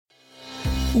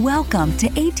Welcome to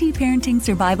AT Parenting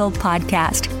Survival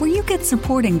Podcast, where you get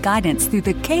support and guidance through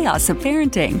the chaos of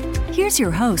parenting. Here's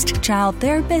your host, child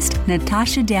therapist,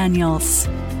 Natasha Daniels.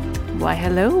 Why,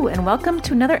 hello, and welcome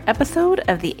to another episode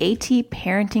of the AT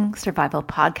Parenting Survival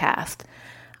Podcast.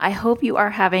 I hope you are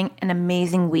having an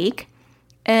amazing week.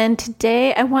 And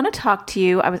today I want to talk to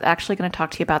you. I was actually going to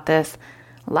talk to you about this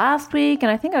last week, and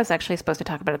I think I was actually supposed to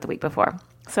talk about it the week before.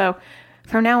 So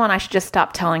from now on, I should just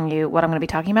stop telling you what I'm going to be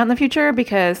talking about in the future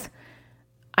because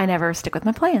I never stick with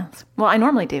my plans. Well, I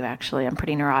normally do, actually. I'm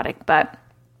pretty neurotic, but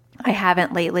I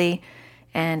haven't lately.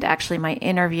 And actually, my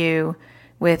interview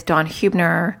with Dawn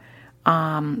Huebner,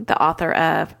 the author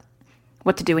of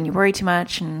What to Do When You Worry Too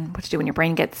Much and What to Do When Your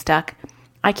Brain Gets Stuck,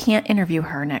 I can't interview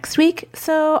her next week.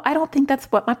 So I don't think that's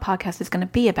what my podcast is going to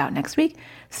be about next week.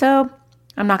 So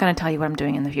I'm not going to tell you what I'm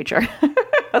doing in the future.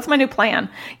 That's my new plan.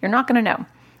 You're not going to know.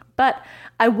 But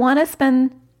I want to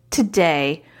spend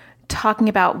today talking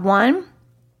about, one,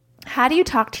 how do you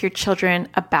talk to your children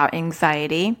about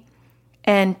anxiety?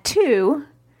 And two,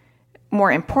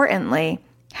 more importantly,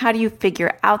 how do you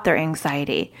figure out their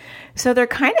anxiety? So they're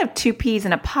kind of two peas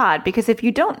in a pod, because if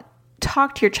you don't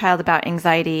talk to your child about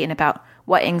anxiety and about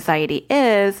what anxiety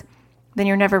is, then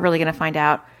you're never really going to find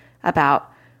out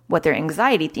about what their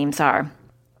anxiety themes are.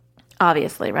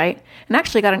 Obviously, right? And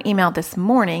actually got an email this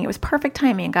morning. It was perfect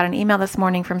timing. Got an email this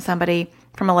morning from somebody,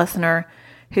 from a listener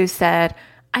who said,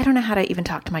 I don't know how to even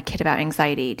talk to my kid about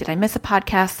anxiety. Did I miss a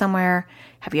podcast somewhere?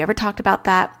 Have you ever talked about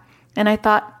that? And I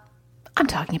thought, I'm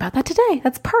talking about that today.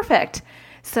 That's perfect.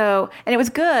 So, and it was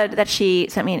good that she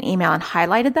sent me an email and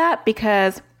highlighted that,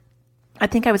 because I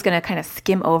think I was going to kind of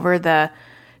skim over the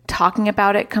talking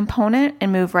about it component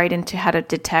and move right into how to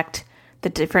detect the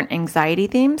different anxiety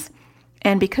themes.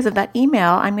 And because of that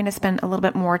email, I'm going to spend a little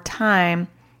bit more time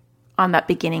on that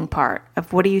beginning part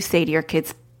of what do you say to your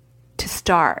kids to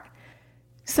start.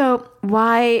 So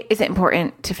why is it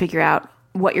important to figure out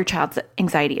what your child's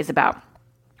anxiety is about?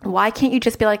 Why can't you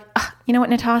just be like, you know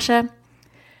what, Natasha?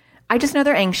 I just know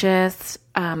they're anxious.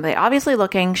 They obviously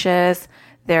look anxious.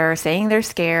 They're saying they're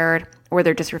scared, or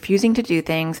they're just refusing to do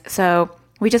things. So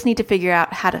we just need to figure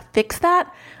out how to fix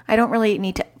that. I don't really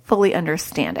need to fully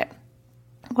understand it.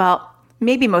 Well,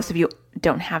 maybe most of you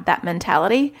don't have that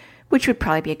mentality, which would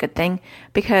probably be a good thing,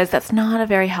 because it's not a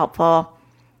very helpful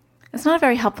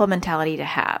mentality to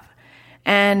have.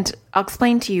 And I'll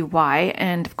explain to you why.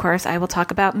 And of course, I will talk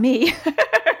about me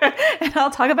and I'll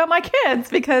talk about my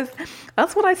kids, because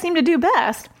that's what I seem to do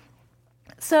best.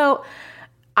 So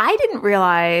I didn't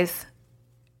realize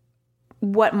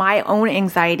what my own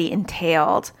anxiety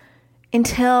entailed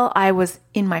until I was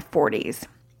in my 40s.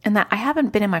 And that I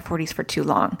haven't been in my 40s for too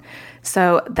long.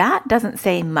 So that doesn't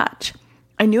say much.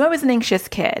 I knew I was an anxious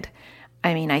kid.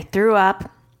 I mean, I threw up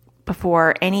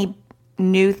before any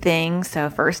new thing.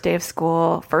 So first day of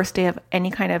school, first day of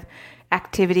any kind of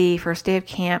activity, first day of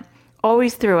camp,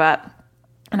 always threw up.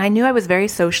 And I knew I was very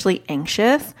socially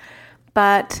anxious,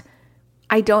 but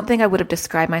I don't think I would have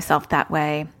described myself that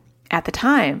way at the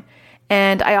time.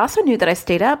 And I also knew that I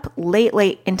stayed up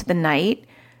late into the night,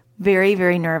 very,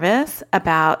 very nervous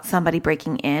about somebody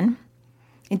breaking in.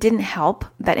 It didn't help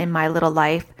that in my little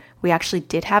life, we actually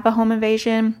did have a home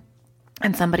invasion,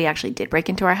 and somebody actually did break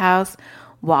into our house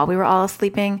while we were all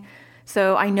sleeping.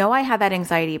 So I know I had that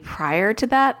anxiety prior to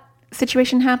that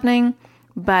situation happening,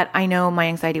 but I know my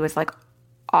anxiety was like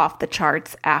off the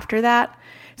charts after that.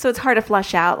 So it's hard to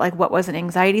flesh out like what was an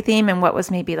anxiety theme and what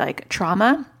was maybe like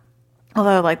trauma.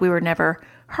 Although like we were never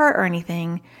hurt or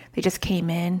anything. They just came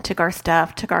in, took our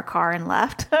stuff, took our car, and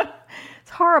left.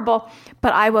 It's horrible.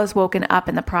 But I was woken up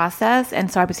in the process, and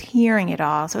so I was hearing it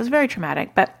all. So it was very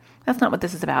traumatic, but that's not what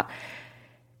this is about.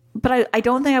 But I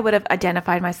don't think I would have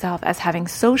identified myself as having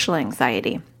social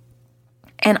anxiety.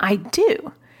 And I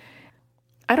do.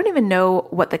 I don't even know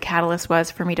what the catalyst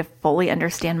was for me to fully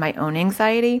understand my own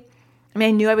anxiety. I mean,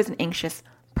 I knew I was an anxious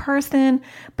person,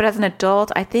 but as an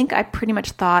adult, I think I pretty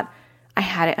much thought I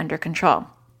had it under control.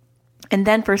 And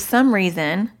then for some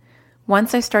reason,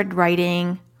 once I started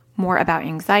writing more about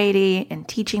anxiety and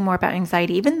teaching more about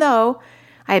anxiety, even though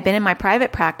I had been in my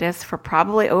private practice for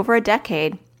probably over a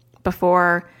decade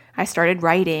before I started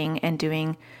writing and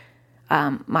doing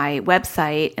my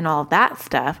website and all of that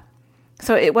stuff.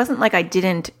 So it wasn't like I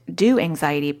didn't do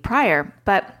anxiety prior,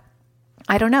 but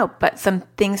I don't know. But some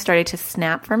things started to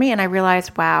snap for me, and I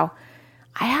realized, wow,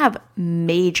 I have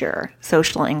major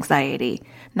social anxiety,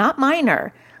 not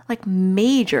minor, like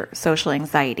major social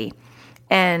anxiety.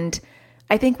 And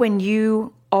I think when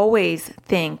you always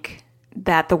think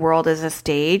that the world is a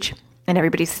stage and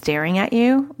everybody's staring at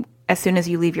you as soon as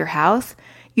you leave your house,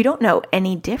 you don't know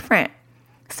any different.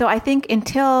 So I think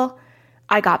until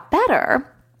I got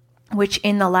better, which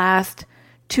in the last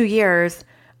 2 years,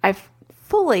 I've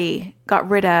fully got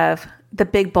rid of the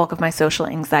big bulk of my social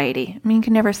anxiety. I mean, you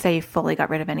can never say you fully got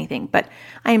rid of anything, but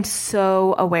I am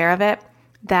so aware of it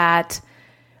that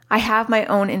I have my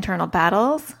own internal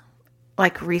battles.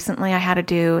 Like recently I had to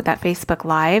do that Facebook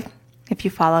Live. If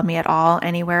you follow me at all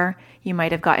anywhere, you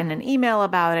might have gotten an email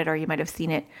about it, or you might have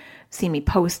seen me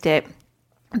post it.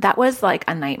 That was like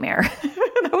a nightmare.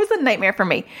 That was a nightmare for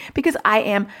me because I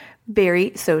am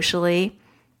very socially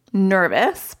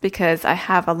nervous because I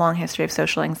have a long history of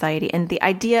social anxiety. And the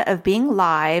idea of being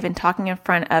live and talking in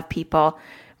front of people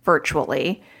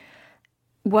virtually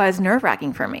was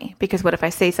nerve-wracking for me, because what if I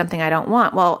say something I don't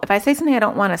want? Well, if I say something I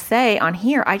don't want to say on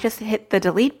here, I just hit the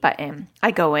delete button. I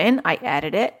go in, I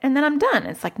edit it, and then I'm done.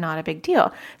 It's like not a big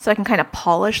deal. So I can kind of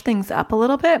polish things up a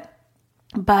little bit.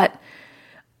 But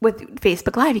with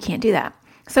Facebook Live, you can't do that.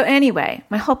 So anyway,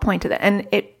 my whole point to that, and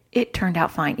it turned out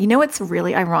fine. You know what's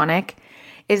really ironic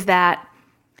is that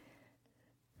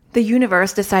the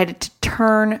universe decided to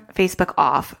turn Facebook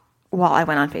off while I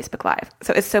went on Facebook Live.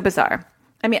 So it's so bizarre.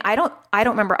 I mean, I don't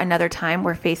remember another time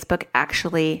where Facebook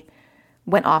actually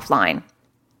went offline.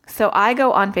 So I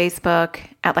go on Facebook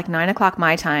at like 9:00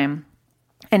 my time,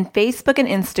 and Facebook and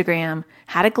Instagram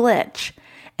had a glitch,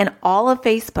 and all of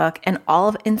Facebook and all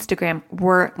of Instagram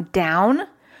were down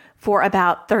for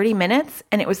about 30 minutes,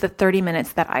 and it was the 30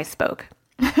 minutes that I spoke.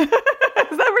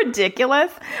 Is that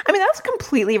ridiculous? I mean, that's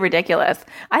completely ridiculous.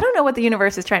 I don't know what the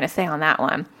universe is trying to say on that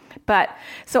one. But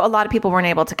so a lot of people weren't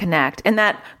able to connect, and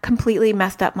that completely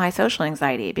messed up my social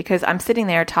anxiety because I'm sitting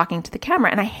there talking to the camera,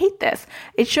 and I hate this.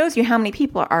 It shows you how many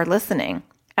people are listening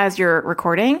as you're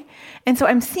recording. And so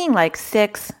I'm seeing like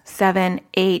 6, 7,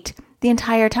 8 the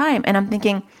entire time. And I'm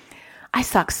thinking, I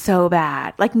suck so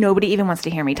bad. Like nobody even wants to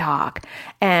hear me talk.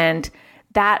 And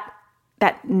that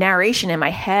narration in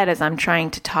my head as I'm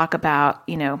trying to talk about,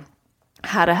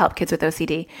 how to help kids with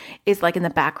OCD is like in the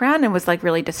background and was like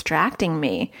really distracting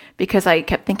me because I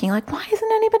kept thinking like, why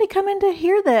isn't anybody coming to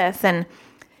hear this? And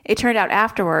it turned out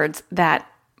afterwards that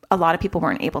a lot of people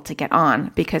weren't able to get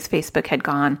on because Facebook had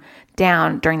gone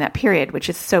down during that period, which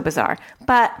is so bizarre,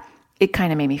 but it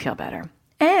kind of made me feel better.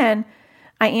 And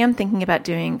I am thinking about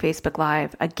doing Facebook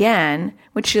Live again,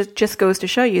 which just goes to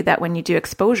show you that when you do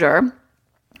exposure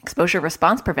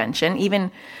response prevention,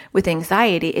 even with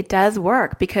anxiety, it does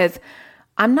work because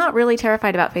I'm not really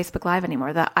terrified about Facebook Live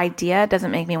anymore. The idea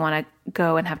doesn't make me want to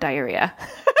go and have diarrhea.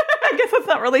 I guess that's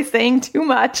not really saying too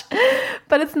much,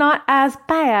 but it's not as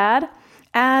bad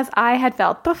as I had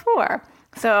felt before.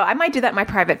 So I might do that in my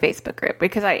private Facebook group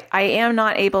because I am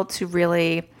not able to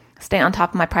really stay on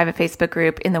top of my private Facebook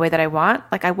group in the way that I want.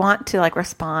 Like I want to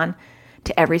respond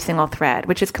to every single thread,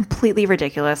 which is completely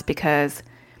ridiculous because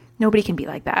nobody can be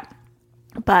like that.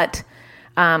 But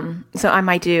so I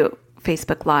might do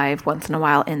Facebook Live once in a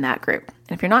while in that group.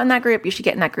 And if you're not in that group, you should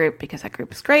get in that group because that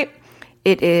group is great.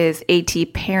 It is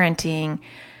AT Parenting.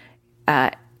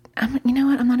 You know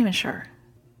what? I'm not even sure.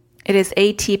 It is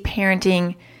AT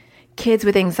Parenting Kids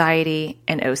with Anxiety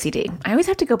and OCD. I always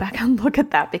have to go back and look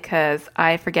at that because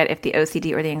I forget if the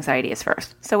OCD or the anxiety is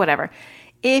first. So whatever.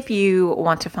 If you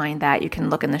want to find that, you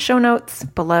can look in the show notes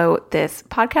below this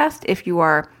podcast. If you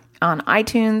are on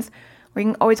iTunes, or you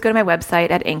can always go to my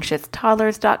website at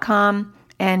anxioustoddlers.com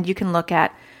and you can look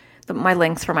at my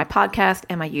links for my podcast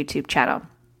and my YouTube channel.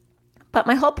 But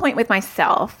my whole point with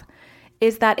myself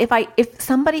is that if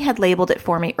somebody had labeled it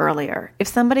for me earlier, if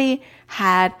somebody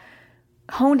had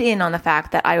honed in on the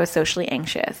fact that I was socially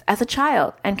anxious as a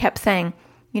child and kept saying,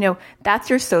 that's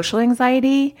your social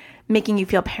anxiety making you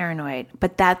feel paranoid,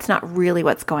 but that's not really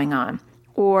what's going on.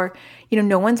 Or,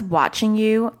 no one's watching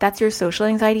you. That's your social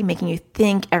anxiety making you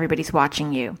think everybody's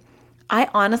watching you. I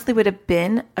honestly would have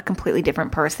been a completely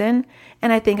different person.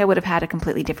 And I think I would have had a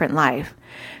completely different life.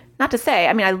 Not to say,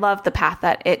 I love the path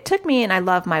that it took me and I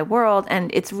love my world.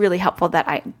 And it's really helpful that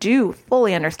I do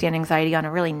fully understand anxiety on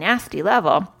a really nasty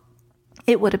level.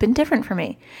 It would have been different for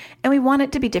me. And we want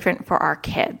it to be different for our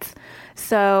kids.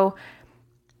 So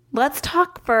let's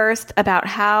talk first about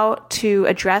how to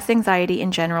address anxiety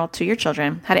in general to your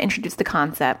children, how to introduce the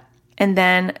concept. And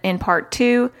then in part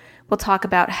 2, we'll talk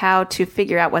about how to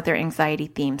figure out what their anxiety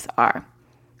themes are.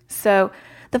 So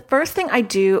the first thing I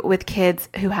do with kids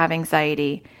who have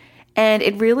anxiety, and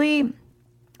it really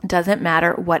doesn't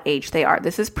matter what age they are.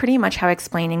 This is pretty much how I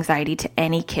explain anxiety to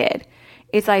any kid,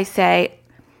 is I say,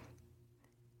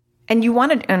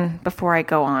 and before I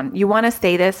go on, you want to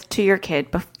say this to your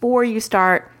kid before you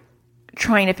start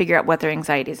trying to figure out what their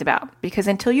anxiety is about. Because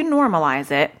until you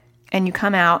normalize it and you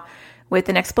come out with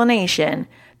an explanation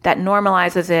that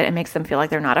normalizes it and makes them feel like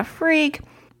they're not a freak,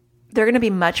 they're going to be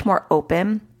much more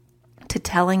open to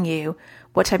telling you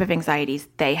what type of anxieties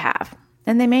they have.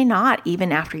 And they may not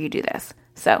even after you do this.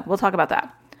 So we'll talk about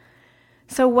that.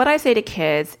 So what I say to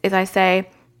kids is I say,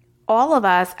 all of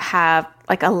us have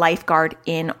like a lifeguard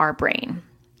in our brain.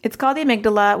 It's called the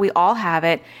amygdala. We all have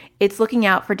it. It's looking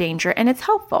out for danger and it's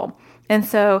helpful. And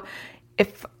so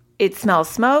if it smells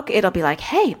smoke, it'll be like,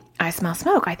 hey, I smell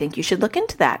smoke. I think you should look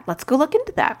into that. Let's go look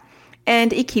into that.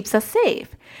 And it keeps us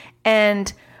safe.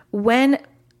 And when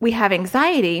we have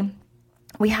anxiety,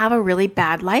 we have a really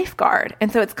bad lifeguard.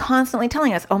 And so it's constantly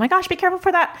telling us, oh my gosh, be careful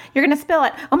for that. You're going to spill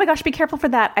it. Oh my gosh, be careful for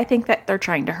that. I think that they're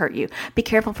trying to hurt you. Be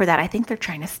careful for that. I think they're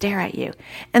trying to stare at you.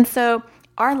 And so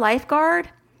our lifeguard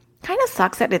kind of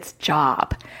sucks at its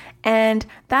job. And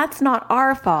that's not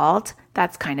our fault.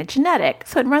 That's kind of genetic.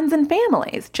 So it runs in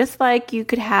families. Just like you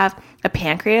could have a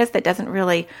pancreas that doesn't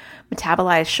really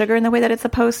metabolize sugar in the way that it's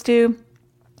supposed to.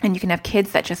 And you can have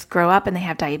kids that just grow up and they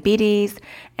have diabetes,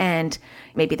 and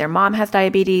maybe their mom has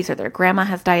diabetes or their grandma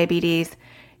has diabetes.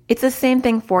 It's the same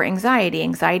thing for anxiety.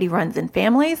 Anxiety runs in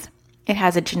families. It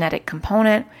has a genetic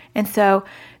component. And so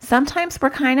sometimes we're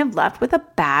kind of left with a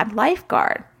bad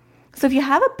lifeguard. So if you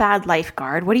have a bad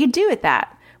lifeguard, what do you do with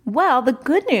that? Well, the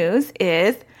good news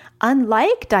is,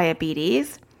 unlike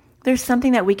diabetes, there's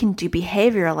something that we can do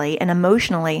behaviorally and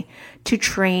emotionally to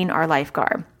train our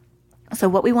lifeguard. So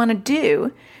what we want to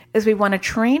do is we want to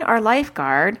train our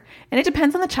lifeguard, and it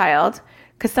depends on the child,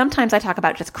 because sometimes I talk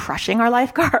about just crushing our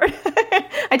lifeguard.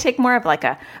 I take more of like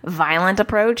a violent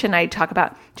approach, and I talk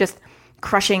about just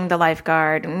crushing the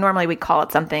lifeguard. Normally we call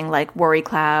it something like worry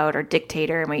cloud or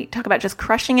dictator, and we talk about just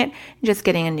crushing it and just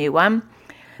getting a new one.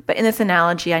 But in this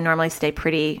analogy, I normally stay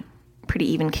pretty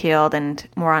even-keeled and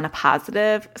more on a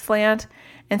positive slant.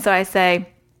 And so I say,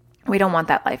 we don't want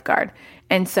that lifeguard.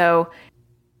 And so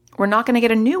we're not going to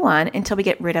get a new one until we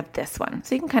get rid of this one.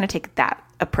 So you can kind of take that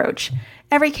approach.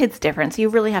 Every kid's different, so you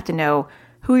really have to know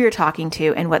who you're talking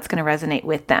to and what's going to resonate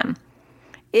with them.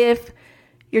 If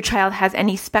your child has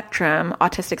any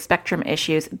autistic spectrum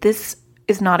issues, this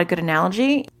is not a good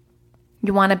analogy.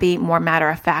 You want to be more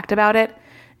matter-of-fact about it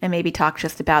and maybe talk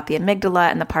just about the amygdala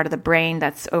and the part of the brain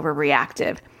that's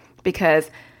overreactive.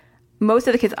 Because most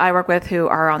of the kids I work with who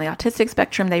are on the autistic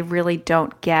spectrum, they really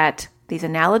don't get these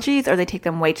analogies, or they take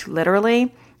them way too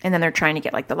literally, and then they're trying to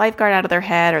get like the lifeguard out of their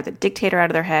head or the dictator out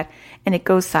of their head, and it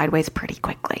goes sideways pretty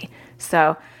quickly.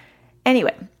 So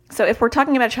anyway, so if we're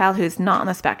talking about a child who's not on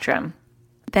the spectrum,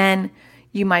 then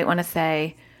you might want to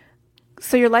say,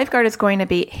 so your lifeguard is going to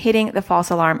be hitting the false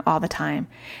alarm all the time.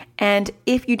 And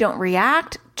if you don't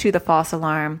react to the false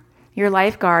alarm, your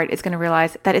lifeguard is going to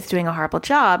realize that it's doing a horrible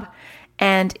job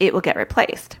and it will get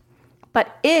replaced.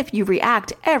 But if you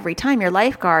react every time your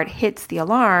lifeguard hits the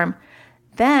alarm,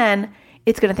 then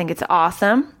it's going to think it's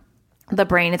awesome. The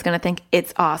brain is going to think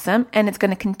it's awesome, and it's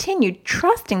going to continue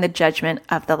trusting the judgment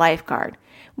of the lifeguard.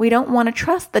 We don't want to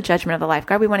trust the judgment of the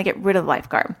lifeguard. We want to get rid of the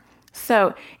lifeguard.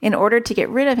 So in order to get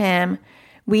rid of him,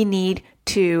 we need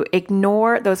to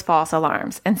ignore those false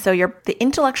alarms. And so the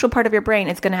intellectual part of your brain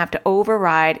is going to have to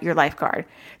override your lifeguard.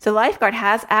 So the lifeguard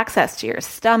has access to your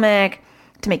stomach,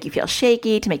 to make you feel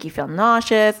shaky, to make you feel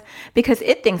nauseous, because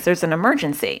it thinks there's an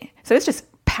emergency. So it's just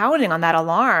pounding on that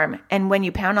alarm. And when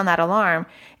you pound on that alarm,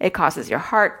 it causes your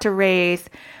heart to race,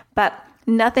 but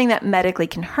nothing that medically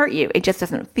can hurt you. It just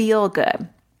doesn't feel good.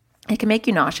 It can make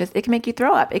you nauseous. It can make you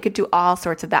throw up. It could do all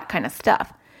sorts of that kind of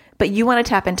stuff. But you want to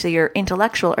tap into your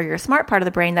intellectual or your smart part of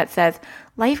the brain that says,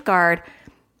 lifeguard,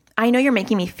 I know you're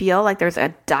making me feel like there's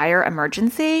a dire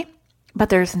emergency, but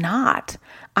there's not.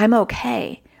 I'm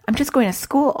okay. I'm just going to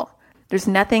school. There's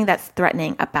nothing that's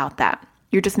threatening about that.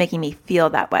 You're just making me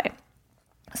feel that way.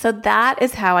 So that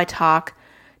is how I talk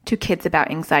to kids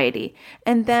about anxiety.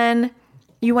 And then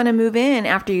you want to move in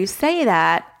after you say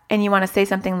that, and you want to say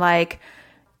something like,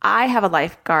 I have a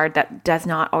lifeguard that does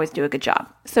not always do a good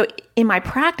job. So in my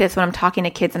practice, when I'm talking to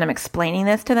kids and I'm explaining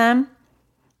this to them,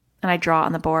 and I draw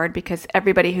on the board because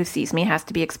everybody who sees me has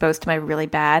to be exposed to my really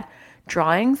bad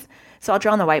drawings. So I'll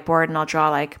draw on the whiteboard and I'll draw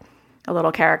like a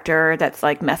little character that's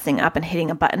like messing up and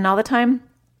hitting a button all the time.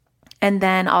 And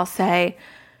then I'll say,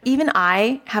 even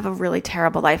I have a really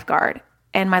terrible lifeguard.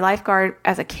 And my lifeguard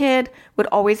as a kid would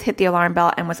always hit the alarm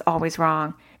bell and was always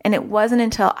wrong. And it wasn't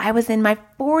until I was in my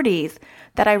 40s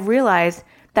that I realized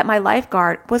that my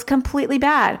lifeguard was completely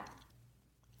bad.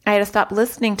 I had to stop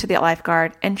listening to the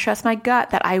lifeguard and trust my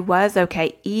gut that I was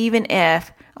okay, even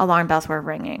if alarm bells were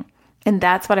ringing. And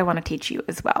that's what I want to teach you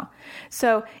as well.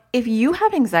 So if you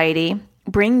have anxiety,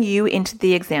 bring you into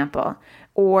the example.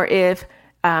 Or if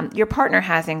your partner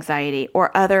has anxiety,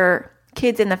 or other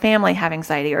kids in the family have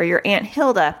anxiety, or your Aunt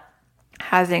Hilda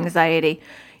has anxiety,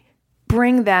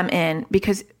 bring them in,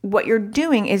 because what you're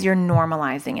doing is you're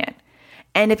normalizing it.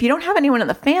 And if you don't have anyone in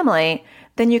the family,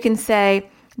 then you can say,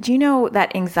 do you know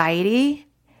that anxiety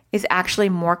is actually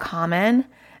more common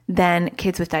than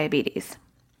kids with diabetes?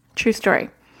 True story.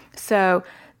 So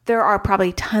there are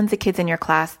probably tons of kids in your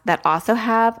class that also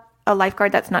have a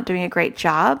lifeguard that's not doing a great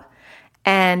job,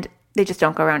 and they just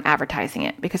don't go around advertising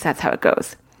it because that's how it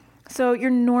goes. So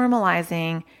you're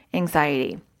normalizing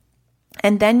anxiety.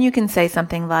 And then you can say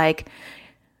something like,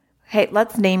 hey,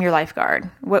 let's name your lifeguard.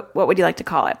 What would you like to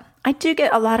call it? I do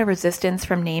get a lot of resistance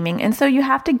from naming. And so you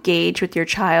have to gauge with your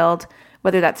child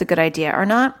whether that's a good idea or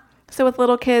not. So with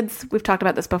little kids, we've talked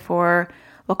about this before.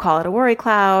 We'll call it a worry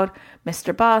cloud,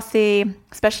 Mr. Bossy,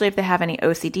 especially if they have any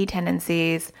OCD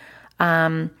tendencies,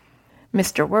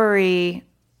 Mr. Worry,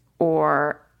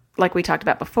 or like we talked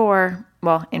about before,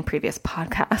 well, in previous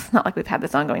podcasts, not like we've had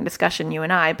this ongoing discussion, you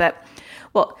and I, but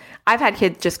well, I've had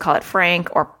kids just call it Frank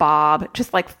or Bob,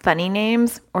 just like funny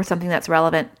names or something that's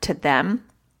relevant to them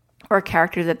or a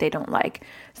character that they don't like.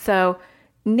 So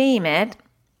name it.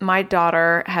 My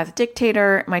daughter has a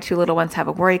dictator. My two little ones have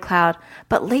a worry cloud.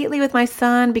 But lately with my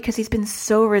son, because he's been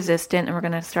so resistant, and we're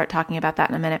going to start talking about that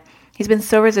in a minute, he's been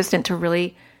so resistant to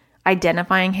really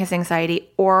identifying his anxiety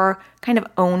or kind of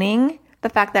owning the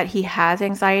fact that he has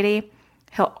anxiety.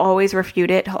 He'll always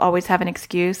refute it. He'll always have an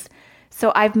excuse.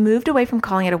 So I've moved away from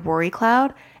calling it a worry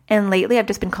cloud, and lately I've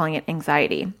just been calling it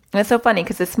anxiety. And it's so funny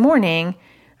because this morning,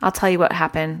 I'll tell you what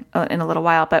happened in a little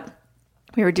while, but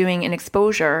we were doing an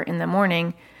exposure in the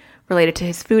morning related to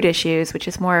his food issues, which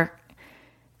is more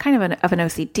kind of an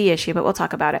OCD issue, but we'll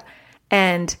talk about it.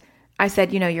 And I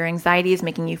said, your anxiety is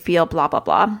making you feel blah, blah,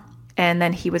 blah. And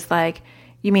then he was like,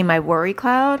 you mean my worry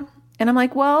cloud? And I'm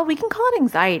like, well, we can call it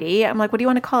anxiety. I'm like, what do you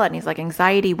want to call it? And he's like,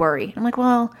 anxiety worry. I'm like,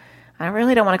 well, I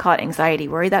really don't want to call it anxiety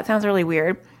worry. That sounds really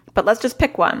weird, but let's just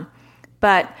pick one.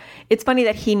 But it's funny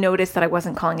that he noticed that I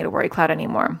wasn't calling it a worry cloud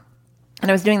anymore. And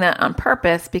I was doing that on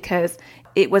purpose because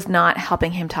it was not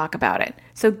helping him talk about it.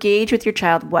 So gauge with your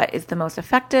child what is the most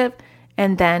effective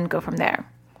and then go from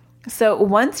there. So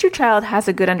once your child has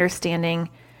a good understanding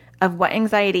of what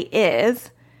anxiety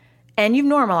is, and you've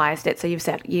normalized it, so you've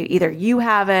said either you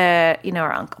have it,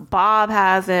 or Uncle Bob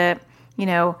has it,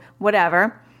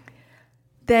 whatever,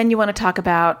 then you want to talk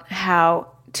about how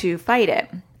to fight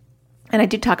it. And I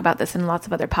do talk about this in lots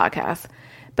of other podcasts.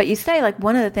 But you say, like,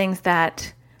 one of the things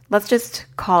that, let's just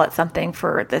call it something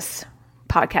for this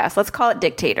podcast. Let's call it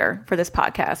dictator for this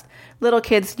podcast. Little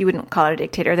kids, you wouldn't call it a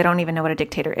dictator. They don't even know what a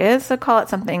dictator is. So call it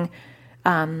something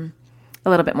a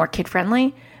little bit more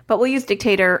kid-friendly. But we'll use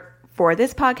dictator for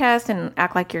this podcast and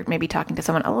act like you're maybe talking to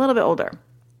someone a little bit older.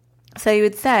 So you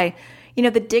would say,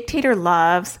 the dictator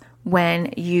loves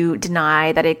when you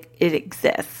deny that it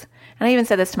exists. And I even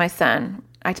said this to my son.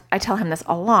 I tell him this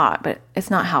a lot, but it's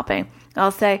not helping.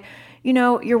 I'll say,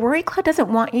 your worry cloud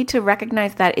doesn't want you to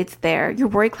recognize that it's there. Your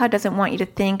worry cloud doesn't want you to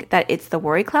think that it's the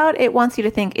worry cloud. It wants you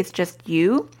to think it's just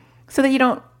you so that you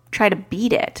don't try to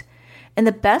beat it. And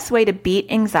the best way to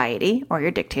beat anxiety or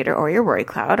your dictator or your worry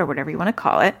cloud or whatever you want to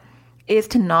call it is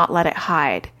to not let it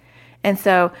hide. And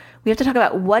so we have to talk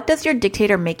about, what does your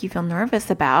dictator make you feel nervous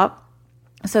about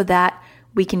so that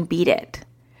we can beat it?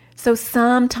 So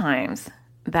sometimes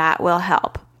that will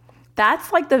help.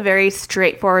 That's like the very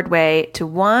straightforward way to,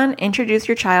 1, introduce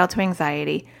your child to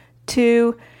anxiety,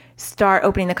 2, start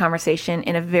opening the conversation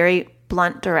in a very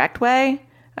blunt, direct way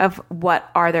of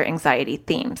what are their anxiety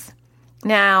themes.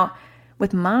 Now,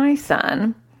 with my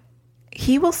son,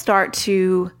 he will start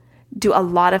to do a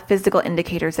lot of physical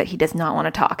indicators that he does not want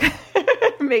to talk.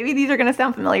 Maybe these are going to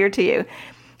sound familiar to you.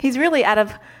 He's really, out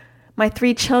of my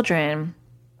 3 children,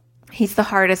 he's the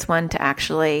hardest one to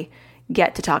actually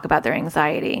get to talk about their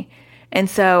anxiety. And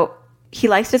so he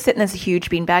likes to sit in this huge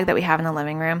beanbag that we have in the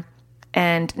living room.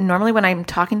 And normally when I'm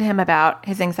talking to him about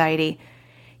his anxiety,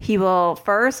 he will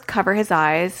first cover his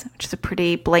eyes, which is a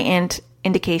pretty blatant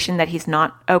indication that he's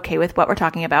not okay with what we're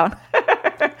talking about.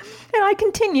 And I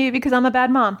continue because I'm a bad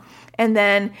mom. And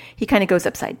then he kind of goes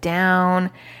upside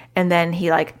down, and then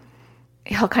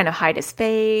he'll kind of hide his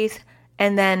face.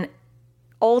 And then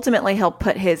ultimately he'll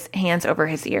put his hands over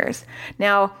his ears.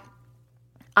 Now,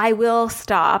 I will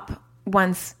stop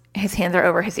once his hands are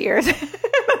over his ears.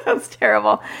 That sounds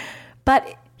terrible.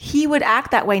 But he would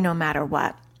act that way no matter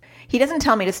what. He doesn't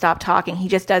tell me to stop talking. He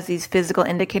just does these physical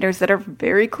indicators that are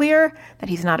very clear that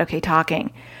he's not okay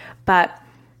talking. But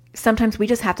sometimes we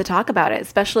just have to talk about it,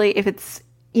 especially if it's,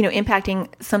 impacting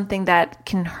something that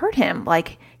can hurt him,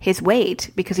 like his weight,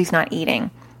 because he's not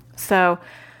eating. So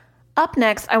up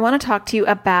next, I want to talk to you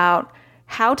about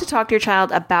how to talk to your child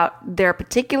about their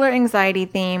particular anxiety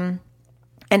theme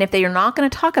And if they are not going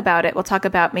to talk about it, we'll talk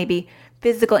about maybe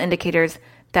physical indicators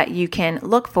that you can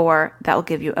look for that will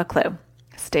give you a clue.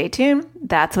 Stay tuned.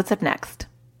 That's what's up next.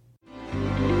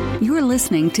 You're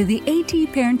listening to the AT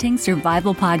Parenting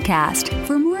Survival Podcast.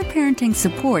 For more parenting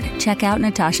support, check out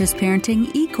Natasha's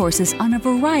parenting e-courses on a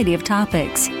variety of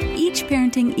topics. Each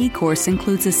parenting e-course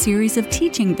includes a series of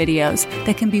teaching videos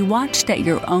that can be watched at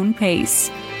your own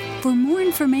pace. For more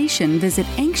information, visit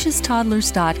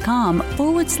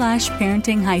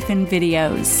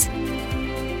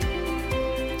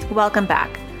anxioustoddlers.com/parenting-videos. Welcome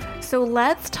back. So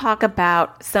let's talk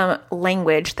about some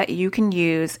language that you can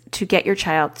use to get your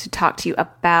child to talk to you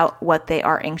about what they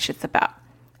are anxious about.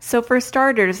 So for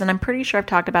starters, and I'm pretty sure I've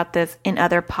talked about this in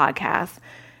other podcasts,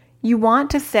 you want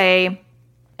to say,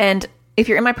 and if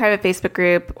you're in my private Facebook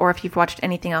group or if you've watched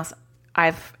anything else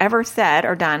I've ever said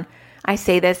or done, I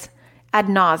say this ad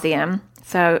nauseum.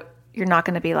 So you're not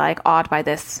going to be like awed by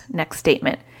this next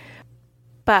statement.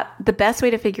 But the best way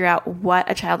to figure out what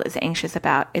a child is anxious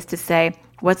about is to say,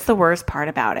 what's the worst part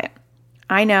about it?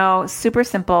 I know, super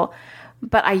simple,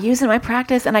 but I use it in my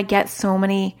practice and I get so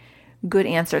many good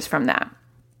answers from that.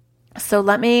 So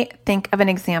let me think of an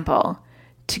example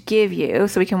to give you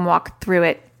so we can walk through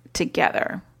it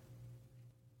together.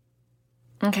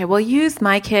 Okay, we'll use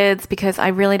my kids because I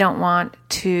really don't want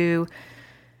to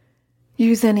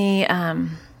use any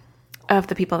of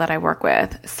the people that I work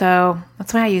with. So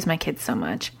that's why I use my kids so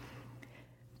much.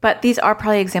 But these are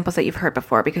probably examples that you've heard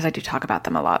before because I do talk about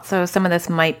them a lot. So some of this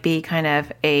might be kind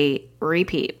of a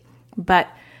repeat. But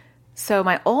so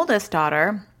my oldest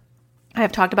daughter, I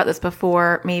have talked about this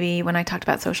before, maybe when I talked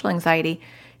about social anxiety,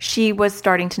 she was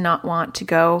starting to not want to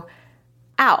go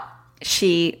out.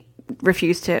 She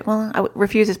refused to, well,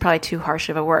 refuse is probably too harsh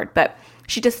of a word, but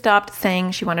she just stopped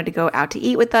saying she wanted to go out to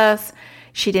eat with us.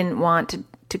 She didn't want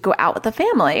to go out with the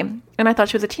family. And I thought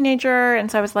she was a teenager. And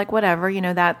so I was like, whatever,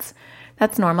 that's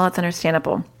normal. It's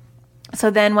understandable. So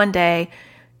then one day,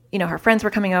 her friends were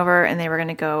coming over and they were going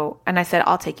to go. And I said,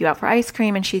 I'll take you out for ice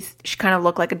cream. And she kind of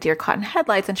looked like a deer caught in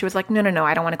headlights. And she was like, no,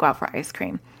 I don't want to go out for ice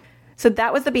cream. So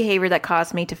that was the behavior that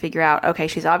caused me to figure out, okay,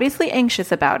 she's obviously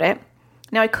anxious about it.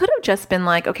 Now I could have just been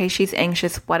like, okay, she's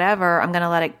anxious, whatever. I'm going to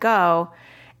let it go.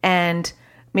 And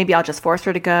maybe I'll just force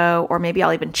her to go, or maybe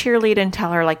I'll even cheerlead and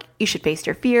tell her like, you should face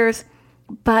your fears.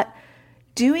 But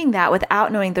doing that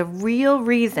without knowing the real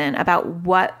reason about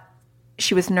what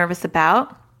she was nervous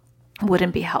about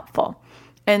wouldn't be helpful.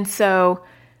 And so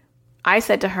I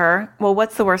said to her, well,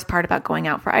 what's the worst part about going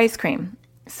out for ice cream?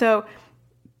 So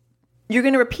you're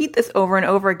going to repeat this over and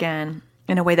over again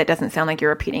in a way that doesn't sound like you're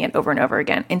repeating it over and over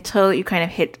again until you kind of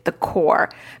hit the core,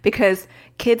 because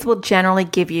kids will generally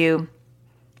give you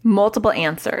multiple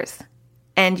answers.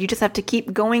 And you just have to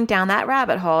keep going down that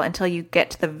rabbit hole until you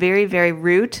get to the very, very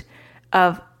root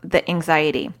of the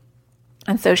anxiety.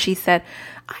 And so she said,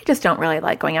 I just don't really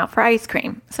like going out for ice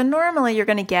cream. So normally you're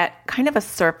going to get kind of a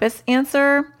surface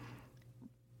answer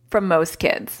from most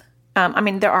kids.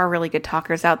 There are really good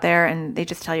talkers out there and they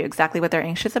just tell you exactly what they're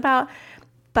anxious about.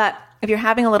 But if you're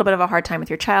having a little bit of a hard time with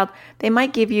your child, they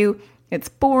might give you, it's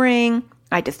boring,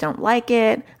 I just don't like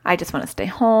it, I just want to stay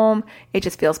home, it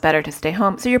just feels better to stay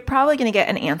home. So you're probably going to get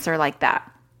an answer like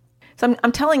that. So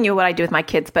I'm telling you what I do with my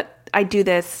kids, but I do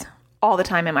this all the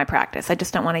time in my practice. I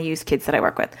just don't want to use kids that I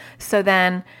work with. So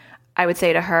then I would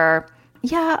say to her,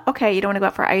 yeah, okay, you don't want to go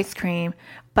out for ice cream,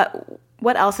 but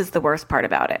what else is the worst part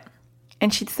about it?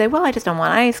 And she'd say, well, I just don't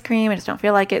want ice cream, I just don't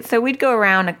feel like it. So we'd go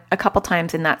around a couple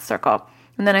times in that circle.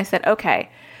 And then I said, okay,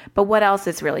 but what else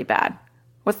is really bad?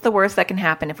 What's the worst that can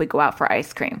happen if we go out for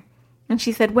ice cream? And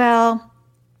she said, well,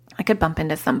 I could bump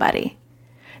into somebody.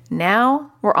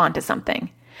 Now we're on to something.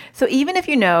 So even if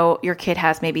you know your kid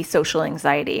has maybe social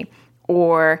anxiety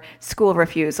or school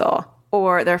refusal,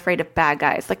 or they're afraid of bad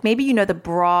guys, like maybe you know the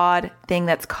broad thing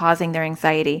that's causing their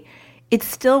anxiety, it's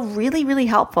still really, really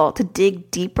helpful to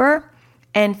dig deeper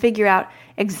and figure out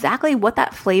exactly what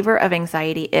that flavor of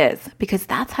anxiety is, because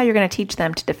that's how you're going to teach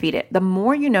them to defeat it. The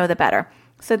more you know, the better.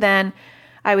 So then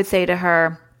I would say to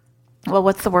her, well,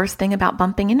 what's the worst thing about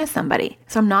bumping into somebody?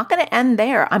 So I'm not going to end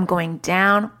there. I'm going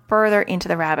down further into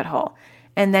the rabbit hole.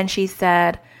 And then she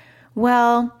said,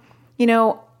 well,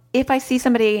 if I see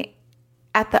somebody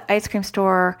at the ice cream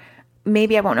store,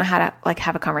 maybe I won't know how to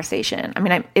have a conversation.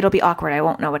 It'll be awkward. I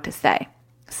won't know what to say.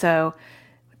 So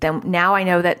then now I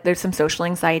know that there's some social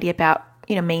anxiety about,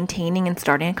 maintaining and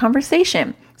starting a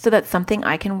conversation. So that's something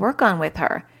I can work on with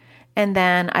her. And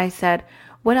then I said,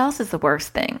 what else is the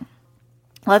worst thing?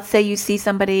 Let's say you see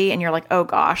somebody and you're like, oh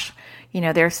gosh,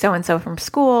 they're so-and-so from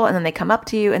school, and then they come up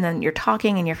to you and then you're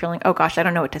talking and you're feeling, oh gosh, I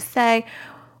don't know what to say.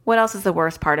 What else is the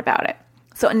worst part about it?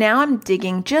 So now I'm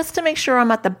digging just to make sure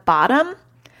I'm at the bottom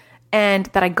and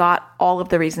that I got all of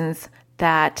the reasons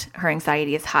that her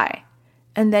anxiety is high.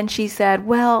 And then she said,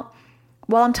 well,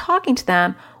 while I'm talking to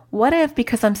them, what if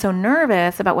because I'm so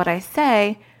nervous about what I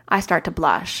say, I start to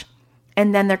blush?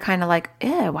 And then they're kind of like,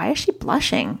 ew, why is she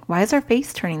blushing? Why is her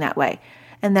face turning that way?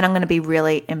 And then I'm going to be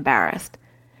really embarrassed.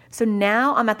 So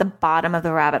now I'm at the bottom of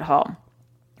the rabbit hole.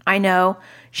 I know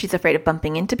she's afraid of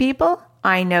bumping into people.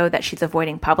 I know that she's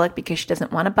avoiding public because she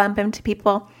doesn't want to bump into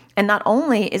people. And not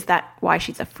only is that why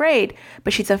she's afraid,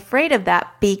 but she's afraid of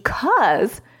that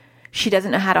because she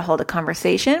doesn't know how to hold a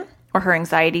conversation, or her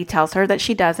anxiety tells her that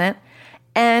she doesn't,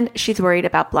 and she's worried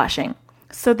about blushing.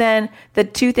 So then the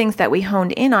two things that we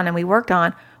honed in on and we worked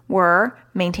on were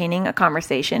maintaining a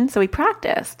conversation. So we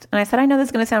practiced. And I said, I know this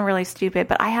is going to sound really stupid,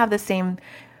 but I have the same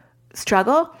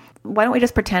struggle. Why don't we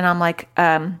just pretend I'm like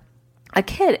a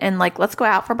kid and like, let's go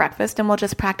out for breakfast and we'll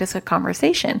just practice a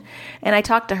conversation. And I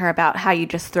talked to her about how you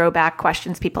just throw back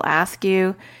questions people ask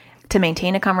you to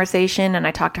maintain a conversation. And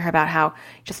I talked to her about how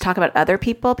just talk about other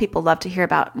people. People love to hear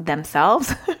about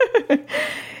themselves.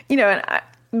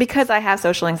 Because I have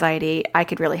social anxiety, I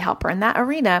could really help her in that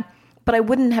arena, but I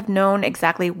wouldn't have known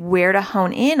exactly where to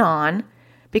hone in on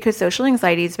because social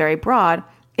anxiety is very broad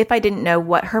if I didn't know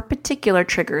what her particular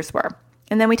triggers were.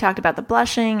 And then we talked about the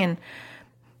blushing, and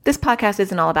this podcast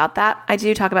isn't all about that. I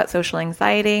do talk about social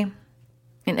anxiety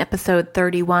in episode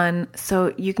 31,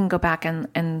 so you can go back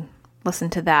and listen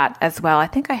to that as well. I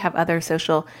think I have other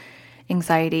social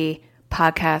anxiety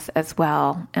podcasts as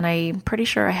well, and I'm pretty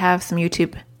sure I have some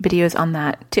YouTube videos on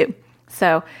that too.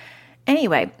 So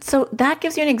anyway, so that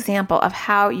gives you an example of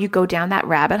how you go down that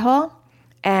rabbit hole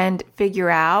and figure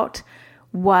out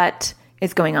what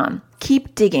is going on.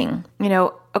 Keep digging.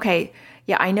 Okay,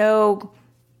 yeah, I know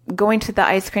going to the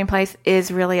ice cream place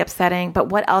is really upsetting, but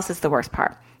what else is the worst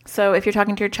part? So if you're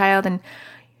talking to your child and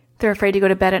they're afraid to go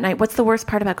to bed at night, what's the worst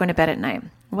part about going to bed at night?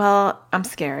 Well, I'm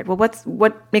scared. Well,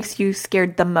 what makes you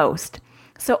scared the most?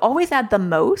 So always add the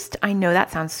most. I know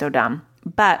that sounds so dumb,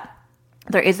 but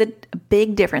there is a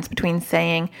big difference between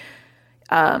saying,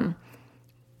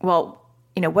 what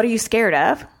are you scared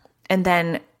of? And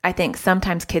then I think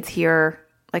sometimes kids hear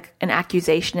like an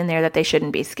accusation in there that they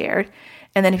shouldn't be scared.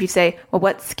 And then if you say, well,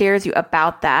 what scares you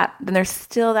about that? Then there's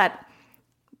still that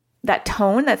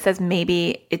tone that says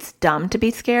maybe it's dumb to be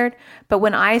scared. But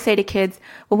when I say to kids,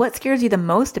 well, what scares you the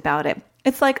most about it?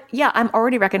 It's like, yeah, I'm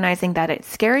already recognizing that it's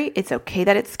scary. It's okay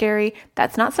that it's scary.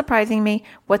 That's not surprising me.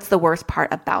 What's the worst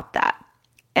part about that?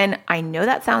 And I know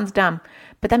that sounds dumb,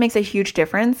 but that makes a huge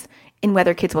difference in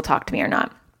whether kids will talk to me or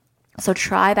not. So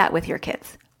try that with your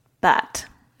kids. But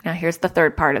now here's the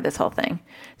third part of this whole thing.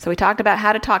 So we talked about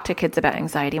how to talk to kids about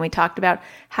anxiety, and we talked about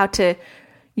how to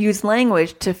use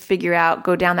language to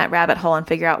go down that rabbit hole and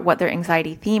figure out what their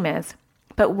anxiety theme is.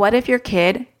 But what if your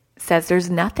kid says there's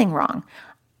nothing wrong?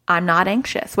 I'm not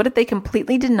anxious. What if they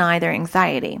completely deny their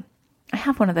anxiety? I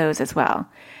have one of those as well.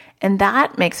 And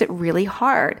that makes it really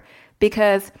hard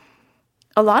because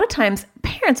a lot of times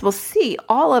parents will see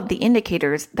all of the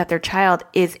indicators that their child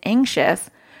is anxious,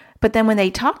 but then when they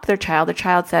talk to their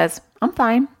child says, I'm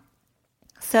fine.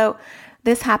 So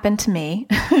this happened to me.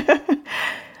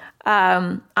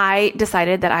 I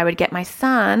decided that I would get my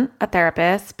son a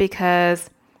therapist because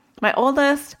my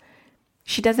oldest,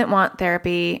 she doesn't want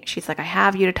therapy. She's like, I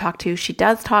have you to talk to. She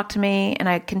does talk to me, and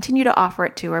I continue to offer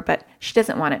it to her, but she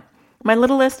doesn't want it. My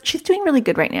littlest, she's doing really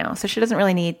good right now, so she doesn't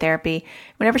really need therapy.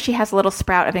 Whenever she has a little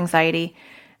sprout of anxiety,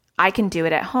 I can do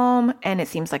it at home, and it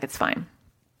seems like it's fine.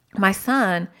 My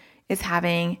son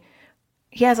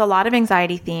he has a lot of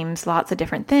anxiety themes, lots of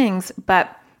different things,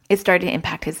 but it started to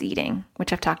impact his eating,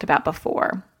 which I've talked about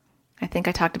before. I think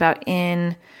I talked about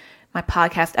in my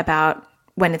podcast about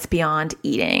when it's beyond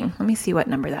eating. Let me see what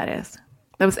number that is.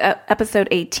 That was episode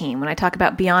 18, when I talk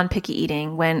about beyond picky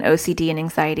eating, when OCD and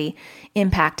anxiety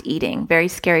impact eating. Very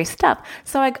scary stuff.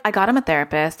 So I got him a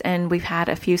therapist, and we've had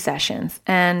a few sessions,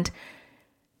 and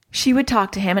she would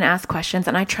talk to him and ask questions,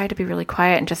 and I tried to be really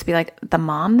quiet and just be like the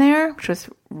mom there, which was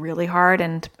really hard,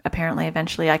 and apparently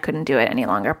eventually I couldn't do it any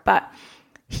longer. But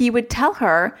he would tell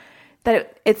her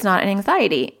that it's not an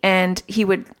anxiety, and he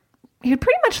would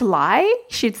pretty much lie.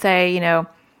 She'd say,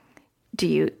 do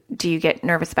you get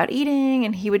nervous about eating?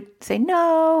 And he would say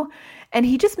no. And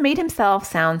he just made himself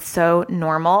sound so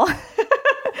normal.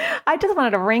 I just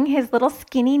wanted to wring his little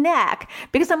skinny neck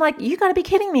because I'm like, you got to be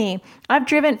kidding me.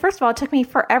 First of all, it took me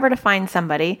forever to find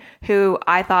somebody who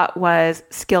I thought was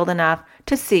skilled enough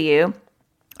to see you.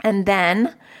 And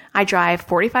then I drive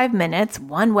 45 minutes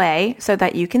one way so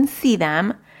that you can see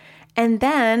them. And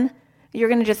then you're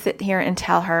going to just sit here and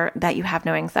tell her that you have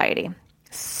no anxiety.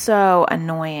 So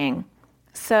annoying.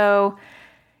 So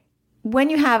when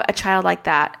you have a child like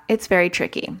that, it's very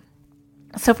tricky.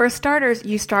 So for starters,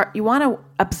 you want to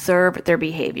observe their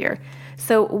behavior.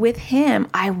 So with him,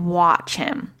 I watch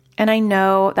him. And I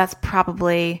know that's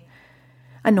probably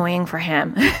annoying for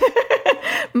him.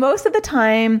 Most of the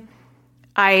time,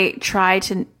 I try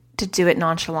to do it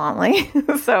nonchalantly,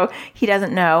 so he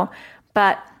doesn't know.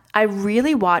 But I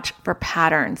really watch for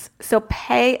patterns. So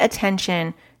pay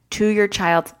attention to your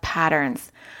child's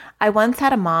patterns. I once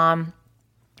had a mom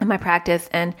in my practice,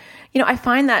 and I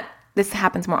find that this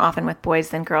happens more often with boys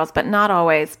than girls, but not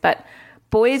always. But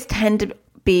boys tend to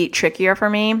be trickier for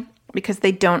me because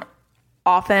they don't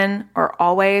often or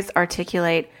always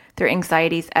articulate their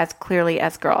anxieties as clearly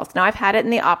as girls. Now, I've had it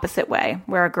in the opposite way,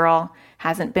 where a girl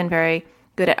hasn't been very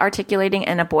good at articulating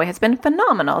and a boy has been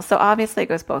phenomenal. So obviously it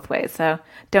goes both ways. So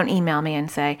don't email me and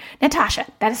say, Natasha,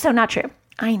 that is so not true.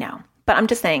 I know, but I'm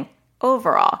just saying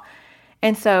overall.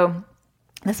 And so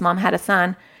this mom had a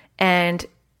son, and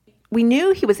we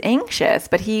knew he was anxious,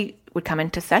 but he would come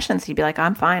into sessions. He'd be like,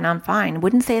 I'm fine.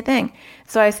 Wouldn't say a thing.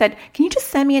 So I said, can you just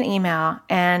send me an email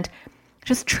and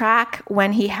just track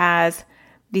when he has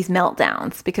these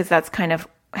meltdowns, because that's kind of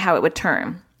how it would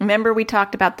turn. Remember, we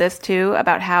talked about this too,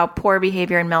 about how poor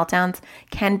behavior and meltdowns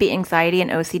can be anxiety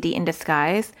and OCD in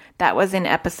disguise. That was in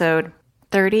episode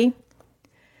 30.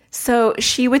 So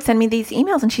she would send me these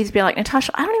emails and she'd be like,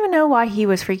 Natasha, I don't even know why he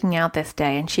was freaking out this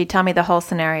day. And she'd tell me the whole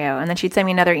scenario. And then she'd send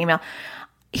me another email.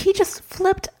 He just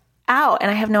flipped out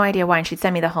and I have no idea why. And she'd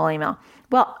send me the whole email.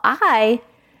 Well, I,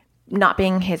 not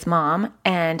being his mom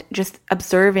and just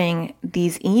observing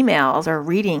these emails or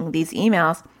reading these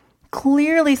emails,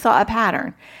 clearly saw a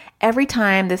pattern. Every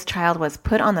time this child was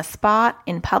put on the spot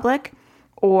in public,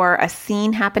 or a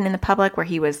scene happened in the public where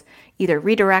he was either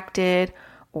redirected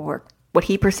or what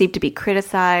he perceived to be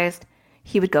criticized,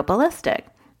 he would go ballistic.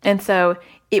 And so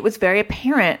it was very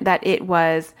apparent that it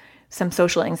was some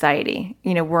social anxiety,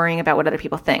 worrying about what other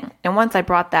people think. And once I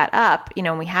brought that up,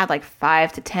 we had like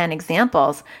 5 to 10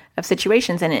 examples of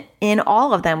situations, and in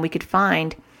all of them we could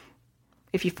find,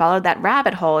 if you followed that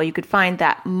rabbit hole, you could find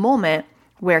that moment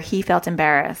where he felt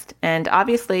embarrassed. And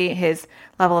obviously his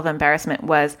level of embarrassment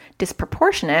was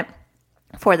disproportionate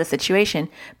for the situation,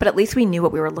 but at least we knew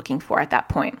what we were looking for at that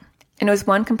point. And it was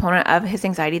one component of his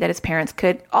anxiety that his parents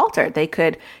could alter. They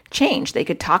could change. They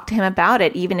could talk to him about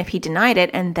it, even if he denied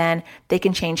it, and then they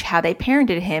can change how they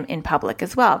parented him in public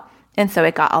as well. And so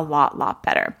it got a lot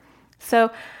better.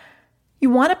 So you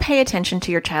want to pay attention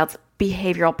to your child's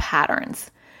behavioral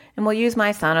patterns. And we'll use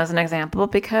my son as an example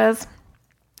because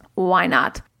why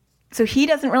not? So he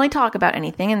doesn't really talk about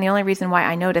anything. And the only reason why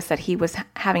I noticed that he was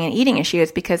having an eating issue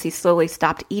is because he slowly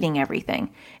stopped eating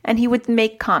everything. And he would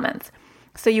make comments.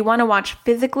 So you want to watch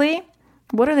physically.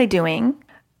 What are they doing?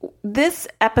 This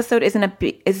episode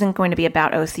isn't going to be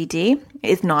about OCD.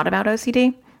 It's not about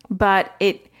OCD, but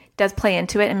it does play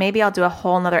into it. And maybe I'll do a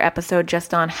whole nother episode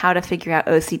just on how to figure out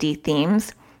OCD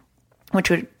themes, which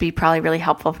would be probably really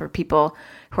helpful for people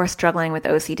who are struggling with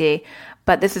OCD.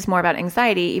 But this is more about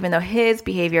anxiety, even though his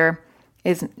behavior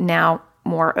is now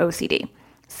more OCD.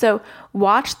 So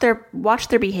watch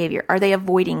their behavior. Are they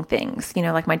avoiding things?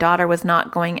 Like my daughter was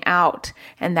not going out,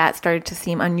 and that started to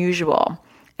seem unusual.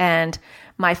 And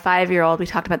my 5-year-old, we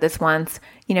talked about this once,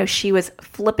 she was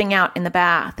flipping out in the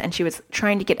bath, and she was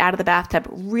trying to get out of the bathtub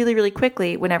really, really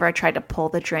quickly whenever I tried to pull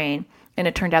the drain. And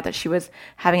it turned out that she was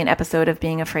having an episode of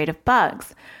being afraid of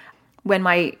bugs. When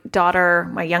my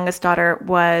youngest daughter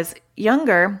was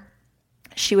younger,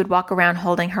 she would walk around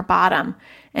holding her bottom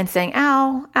and saying,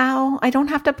 ow, ow, I don't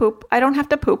have to poop. It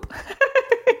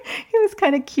was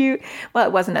kind of cute. Well,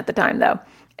 it wasn't at the time though.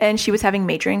 And she was having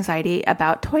major anxiety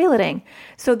about toileting.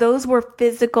 So those were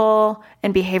physical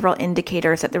and behavioral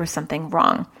indicators that there was something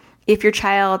wrong. If your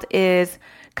child is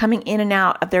coming in and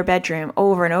out of their bedroom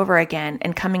over and over again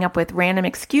and coming up with random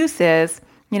excuses,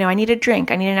 I need a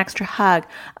drink, I need an extra hug.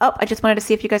 Oh, I just wanted to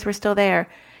see if you guys were still there.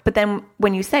 But then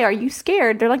when you say, are you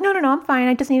scared? They're like, no, I'm fine.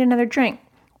 I just need another drink.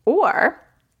 Or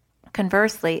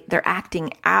conversely, they're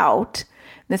acting out.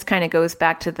 This kind of goes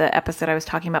back to the episode I was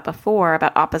talking about before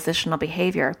about oppositional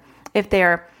behavior. If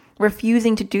they're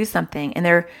refusing to do something and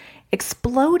they're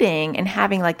exploding and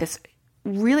having like this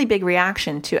really big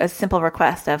reaction to a simple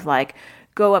request of like,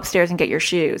 go upstairs and get your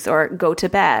shoes, or go to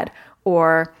bed,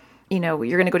 or, you're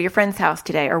going to go to your friend's house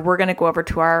today, or we're going to go over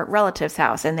to our relative's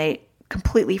house, and they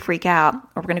completely freak out,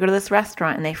 or we're going to go to this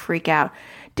restaurant and they freak out,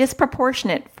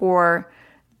 disproportionate for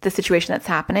the situation that's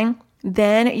happening,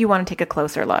 then you want to take a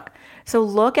closer look. So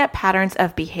look at patterns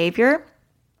of behavior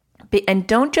and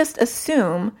don't just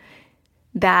assume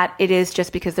that it is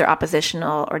just because they're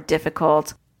oppositional or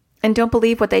difficult. And don't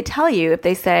believe what they tell you. If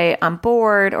they say, I'm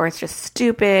bored, or it's just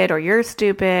stupid, or you're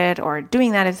stupid, or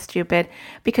doing that is stupid,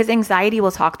 because anxiety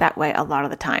will talk that way a lot of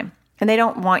the time. And they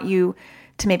don't want you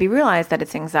to maybe realize that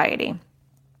it's anxiety.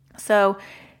 So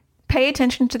pay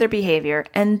attention to their behavior.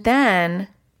 And then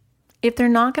if they're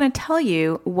not going to tell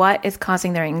you what is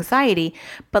causing their anxiety,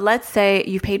 but let's say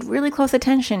you've paid really close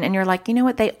attention and you're like, you know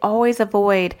what, they always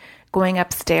avoid going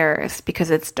upstairs because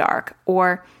it's dark,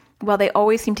 or well, they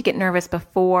always seem to get nervous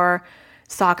before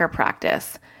soccer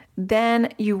practice.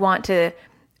 Then you want to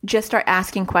just start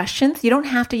asking questions. You don't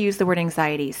have to use the word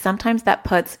anxiety. Sometimes that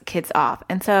puts kids off.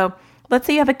 And so let's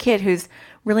say you have a kid who's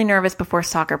really nervous before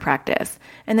soccer practice.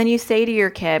 And then you say to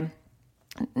your kid,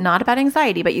 not about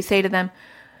anxiety, but you say to them,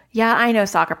 yeah, I know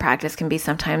soccer practice can be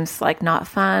sometimes like not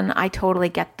fun. I totally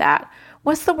get that.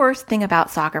 What's the worst thing about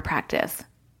soccer practice?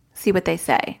 See what they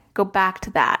say. Go back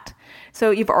to that.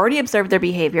 So you've already observed their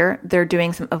behavior. They're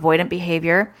doing some avoidant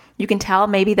behavior. You can tell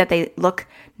maybe that they look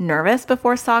nervous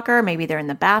before soccer. Maybe they're in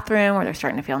the bathroom or they're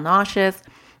starting to feel nauseous,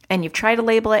 and you've tried to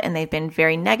label it and they've been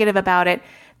very negative about it.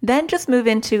 Then just move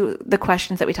into the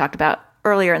questions that we talked about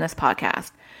earlier in this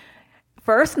podcast.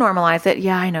 First, normalize it.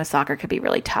 Yeah, I know soccer could be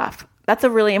really tough. That's a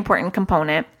really important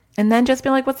component. And then just be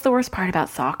like, what's the worst part about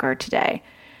soccer today?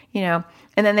 And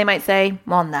then they might say,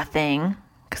 well, nothing,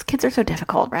 because kids are so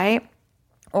difficult, right?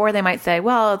 Or they might say,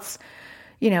 well, it's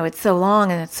so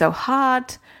long and it's so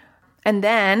hot. And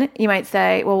then you might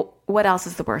say, well, what else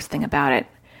is the worst thing about it?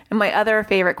 And my other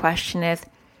favorite question is,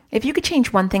 if you could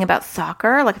change one thing about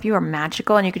soccer, like if you were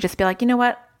magical and you could just be like, you know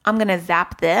what, I'm going to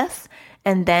zap this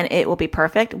and then it will be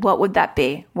perfect, what would that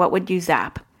be? What would you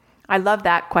zap? I love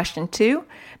that question too,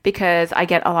 because I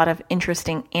get a lot of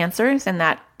interesting answers and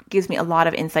that gives me a lot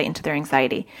of insight into their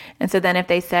anxiety. And so then if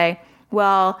they say,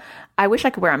 well, I wish I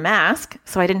could wear a mask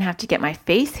so I didn't have to get my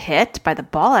face hit by the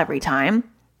ball every time.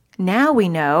 Now we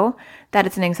know that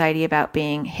it's an anxiety about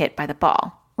being hit by the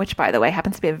ball, which, by the way,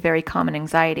 happens to be a very common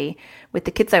anxiety with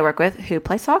the kids I work with who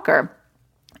play soccer.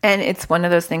 And it's one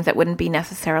of those things that wouldn't be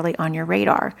necessarily on your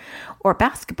radar. Or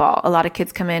basketball. A lot of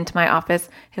kids come into my office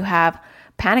who have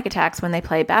panic attacks when they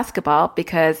play basketball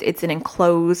because it's an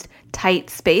enclosed, tight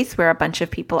space where a bunch of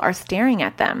people are staring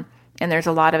at them. And there's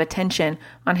a lot of attention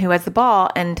on who has the ball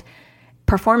and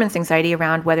performance anxiety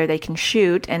around whether they can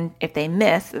shoot. And if they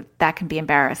miss, that can be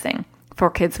embarrassing for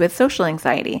kids with social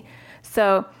anxiety.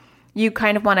 So you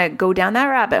kind of want to go down that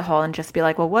rabbit hole and just be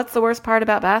like, well, what's the worst part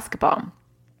about basketball?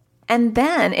 And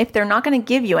then if they're not going to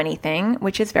give you anything,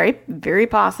 which is very, very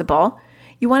possible,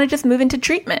 you want to just move into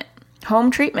treatment,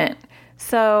 home treatment.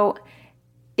 So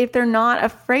if they're not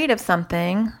afraid of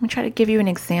something, let me try to give you an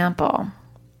example.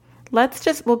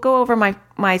 We'll go over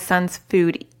my son's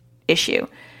food issue.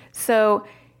 So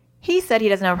he said he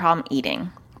doesn't have a problem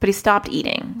eating, but he stopped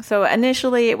eating. So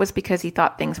initially it was because he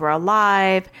thought things were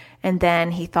alive. And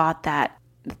then he thought that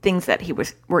the things that he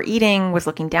were eating was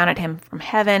looking down at him from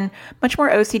heaven, much more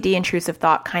OCD intrusive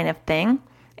thought kind of thing.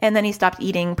 And then he stopped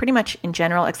eating pretty much in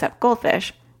general, except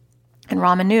goldfish and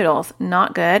ramen noodles.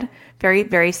 Not good. Very,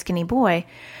 very skinny boy.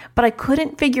 But I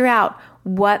couldn't figure out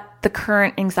what the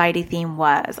current anxiety theme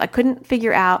was. I couldn't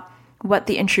figure out what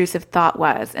the intrusive thought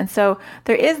was. And so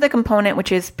there is the component,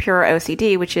 which is pure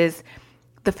OCD, which is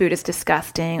the food is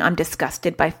disgusting. I'm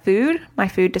disgusted by food. My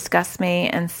food disgusts me.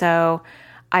 And so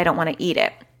I don't want to eat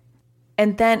it.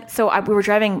 And then, we were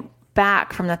driving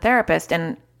back from the therapist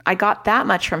and I got that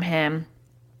much from him.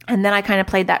 And then I kind of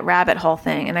played that rabbit hole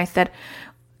thing. And I said,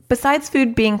 besides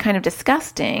food being kind of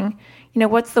disgusting,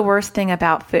 what's the worst thing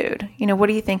about food? What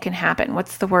do you think can happen?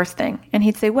 What's the worst thing? And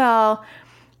he'd say, well,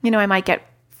 I might get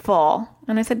full.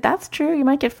 And I said, that's true. You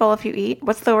might get full if you eat.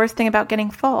 What's the worst thing about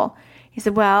getting full? He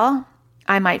said, well,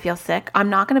 I might feel sick. I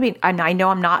know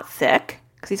I'm not sick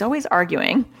because he's always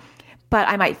arguing, but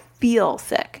I might feel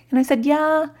sick. And I said,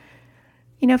 yeah,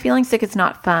 feeling sick is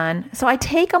not fun. So I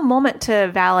take a moment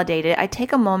to validate it. I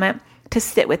take a moment to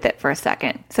sit with it for a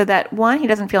second so that one, he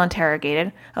doesn't feel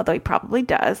interrogated, although he probably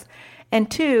does. And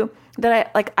two,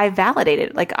 that I validate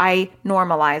it, I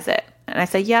normalize it. And I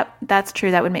say, yep, that's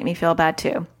true. That would make me feel bad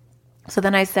too. So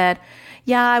then I said,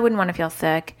 yeah, I wouldn't want to feel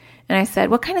sick. And I said,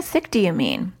 what kind of sick do you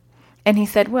mean? And he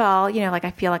said, well,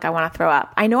 I feel like I want to throw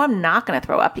up. I know I'm not going to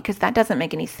throw up because that doesn't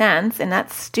make any sense and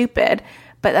that's stupid,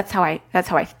 but that's how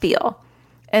I feel.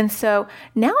 And so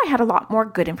now I had a lot more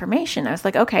good information. I was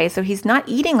like, okay, so he's not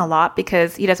eating a lot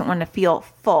because he doesn't want to feel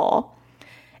full.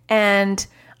 And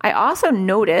I also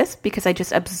noticed, because I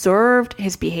just observed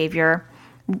his behavior,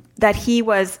 that he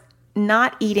was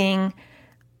not eating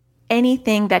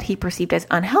anything that he perceived as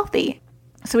unhealthy.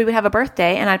 So we would have a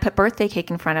birthday and I'd put birthday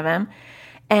cake in front of him.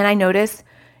 And I noticed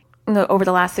over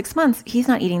the last 6 months, he's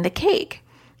not eating the cake.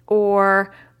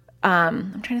 Or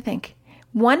I'm trying to think.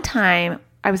 One time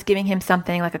I was giving him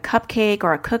something like a cupcake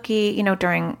or a cookie,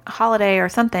 during a holiday or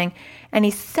something. And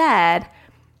he said,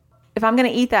 if I'm going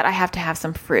to eat that, I have to have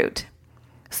some fruit.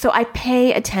 So I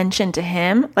pay attention to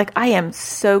him. Like, I am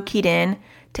so keyed in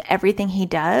to everything he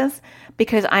does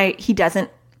because he doesn't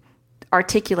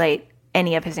articulate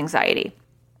any of his anxiety.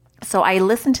 So I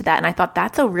listened to that and I thought,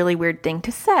 that's a really weird thing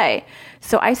to say.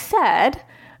 So I said,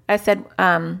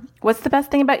 what's the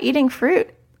best thing about eating fruit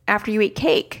after you eat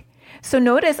cake? So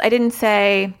notice I didn't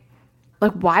say,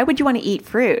 like, why would you want to eat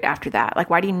fruit after that? Like,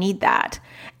 why do you need that?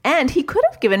 And he could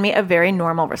have given me a very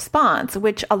normal response,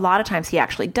 which a lot of times he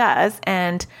actually does.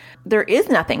 And there is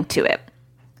nothing to it.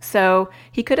 So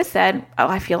he could have said, oh,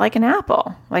 I feel like an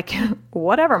apple. Like,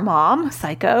 whatever, mom,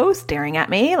 psycho, staring at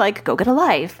me, like, go get a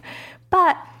life.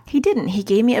 But he didn't. He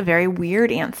gave me a very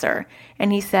weird answer.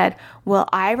 And he said, well,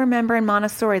 I remember in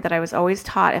Montessori that I was always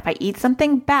taught if I eat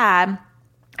something bad,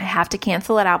 I have to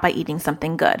cancel it out by eating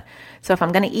something good. So if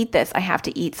I'm going to eat this, I have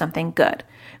to eat something good,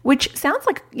 which sounds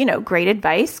like, great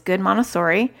advice, good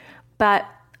Montessori. But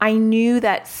I knew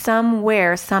that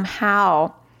somewhere,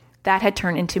 somehow, that had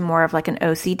turned into more of like an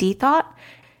OCD thought.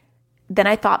 Then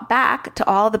I thought back to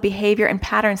all the behavior and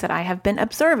patterns that I have been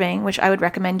observing, which I would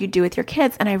recommend you do with your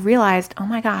kids. And I realized, oh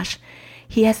my gosh,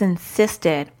 he has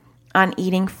insisted on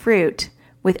eating fruit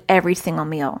with every single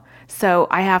meal. So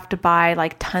I have to buy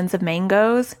like tons of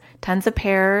mangoes, tons of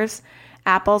pears,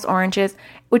 apples, oranges,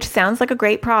 which sounds like a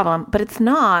great problem, but it's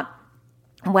not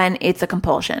when it's a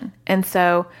compulsion. And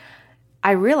so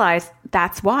I realized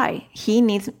that's why he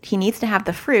needs to have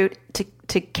the fruit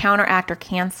to counteract or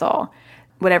cancel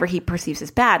whatever he perceives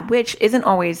as bad, which isn't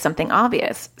always something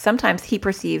obvious. Sometimes he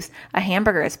perceives a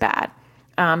hamburger as bad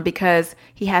because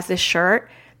he has this shirt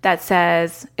that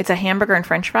says it's a hamburger and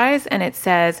French fries, and it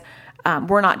says,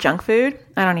 we're not junk food.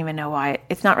 I don't even know why.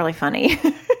 It's not really funny.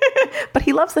 But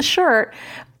he loves the shirt.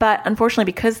 But unfortunately,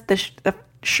 because the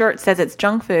shirt says it's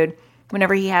junk food,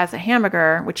 whenever he has a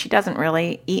hamburger, which he doesn't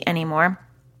really eat anymore,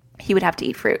 he would have to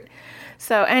eat fruit.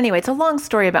 So anyway, it's a long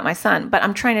story about my son, but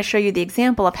I'm trying to show you the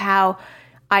example of how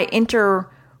I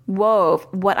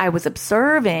interwove what I was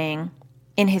observing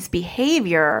in his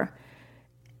behavior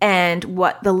and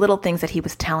what the little things that he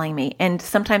was telling me. And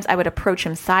sometimes I would approach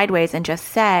him sideways and just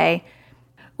say,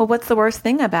 well, what's the worst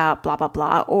thing about blah, blah,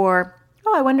 blah? Or,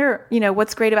 oh, I wonder,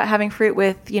 what's great about having fruit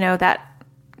with, that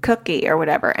cookie or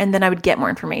whatever. And then I would get more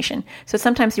information. So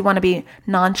sometimes you want to be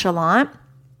nonchalant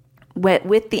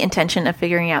with the intention of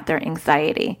figuring out their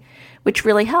anxiety, which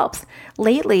really helps.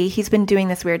 Lately, he's been doing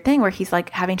this weird thing where he's like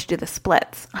having to do the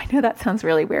splits. I know that sounds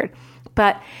really weird,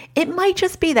 but it might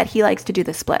just be that he likes to do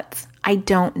the splits. I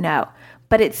don't know,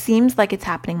 but it seems like it's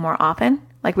happening more often.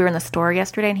 Like we were in the store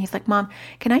yesterday and he's like, Mom,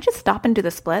 can I just stop and do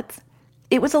the splits?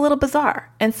 It was a little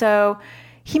bizarre. And so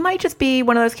he might just be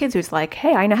one of those kids who's like,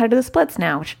 hey, I know how to do the splits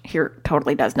now, which he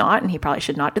totally does not. And he probably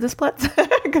should not do the splits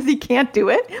because he can't do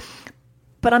it.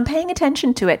 But I'm paying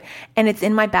attention to it. And it's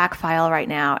in my back file right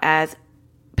now as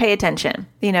pay attention.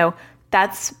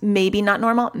 That's maybe not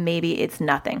normal. Maybe it's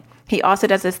nothing. He also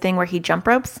does this thing where he jump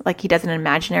ropes, like he does an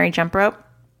imaginary jump rope.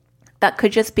 That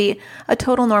could just be a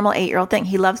total normal 8-year-old thing.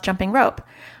 He loves jumping rope,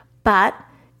 but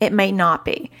it may not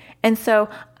be. And so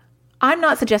I'm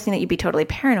not suggesting that you be totally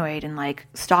paranoid and like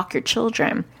stalk your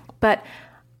children, but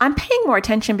I'm paying more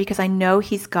attention because I know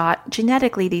he's got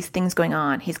genetically these things going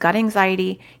on. He's got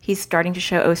anxiety. He's starting to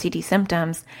show OCD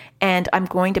symptoms, and I'm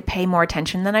going to pay more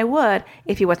attention than I would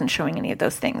if he wasn't showing any of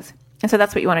those things. And so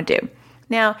that's what you want to do.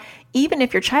 Now, even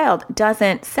if your child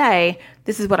doesn't say,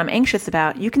 this is what I'm anxious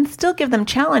about, you can still give them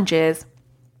challenges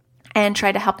and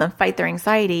try to help them fight their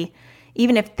anxiety,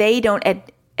 even if they don't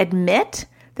admit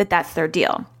that that's their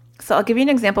deal. So I'll give you an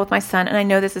example with my son, and I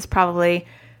know this is probably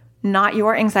not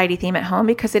your anxiety theme at home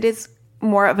because it is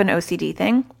more of an OCD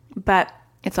thing, but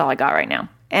it's all I got right now.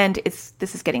 And this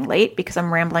is getting late because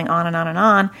I'm rambling on and on and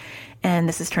on, and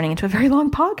this is turning into a very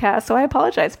long podcast, so I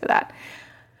apologize for that.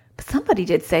 But somebody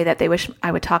did say that they wish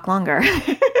I would talk longer.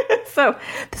 So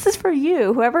this is for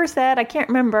you. Whoever said, I can't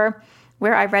remember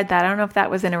where I read that. I don't know if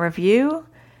that was in a review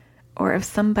or if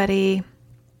somebody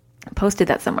posted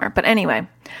that somewhere. But anyway,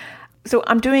 so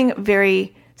I'm doing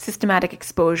very systematic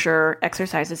exposure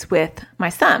exercises with my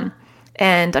son,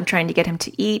 and I'm trying to get him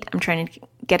to eat. I'm trying to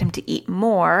get him to eat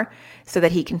more so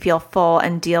that he can feel full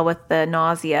and deal with the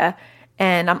nausea.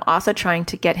 And I'm also trying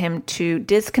to get him to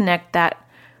disconnect that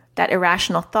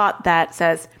irrational thought that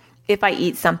says, if I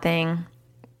eat something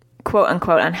quote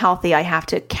unquote unhealthy, I have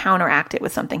to counteract it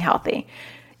with something healthy.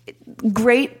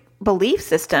 Great belief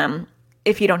system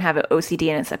if you don't have an OCD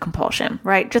and it's a compulsion,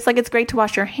 right? Just like it's great to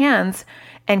wash your hands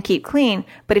and keep clean,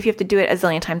 but if you have to do it a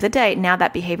zillion times a day, now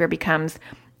that behavior becomes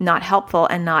not helpful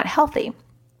and not healthy.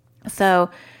 So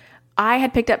I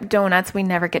had picked up donuts. We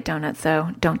never get donuts, so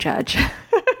don't judge.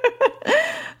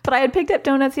 But I had picked up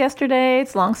donuts yesterday.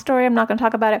 It's a long story. I'm not going to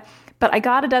talk about it. But I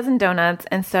got a dozen donuts,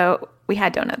 and so we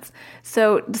had donuts.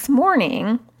 So this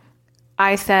morning,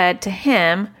 I said to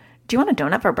him, do you want a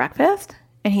donut for breakfast?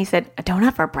 And he said, a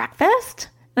donut for breakfast?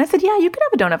 And I said, yeah, you could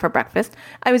have a donut for breakfast.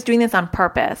 I was doing this on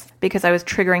purpose because I was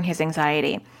triggering his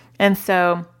anxiety. And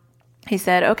so he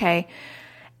said, okay.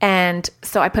 And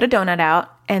so I put a donut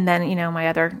out, and then, my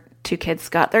other two kids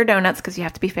got their donuts because you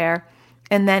have to be fair.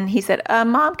 And then he said,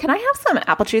 Mom, can I have some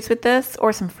apple juice with this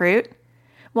or some fruit?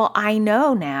 Well, I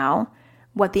know now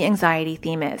what the anxiety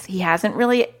theme is. He hasn't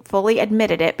really fully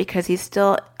admitted it because he's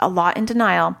still a lot in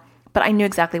denial, but I knew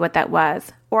exactly what that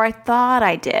was, or I thought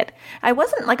I did. I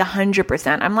wasn't like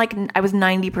 100%. I was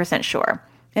 90% sure.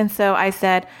 And so I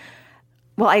said,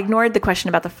 well, I ignored the question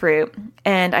about the fruit,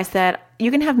 and I said,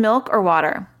 you can have milk or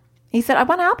water. He said, I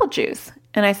want apple juice.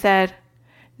 And I said,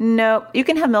 no, you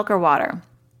can have milk or water.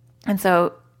 And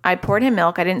so I poured him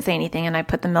milk. I didn't say anything, and I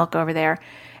put the milk over there.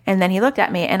 And then he looked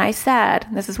at me, and I said,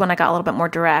 this is when I got a little bit more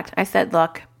direct. I said,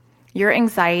 look, your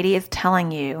anxiety is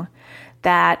telling you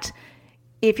that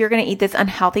if you're going to eat this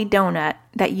unhealthy donut,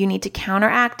 that you need to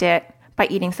counteract it by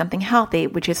eating something healthy,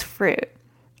 which is fruit.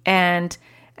 And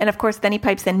of course, then he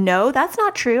pipes in, no, that's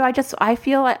not true. I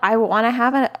feel like I want to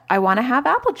have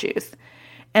apple juice.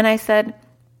 And I said,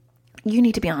 you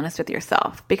need to be honest with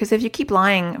yourself, because if you keep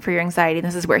lying for your anxiety,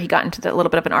 this is where he got into a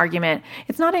little bit of an argument.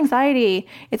 It's not anxiety,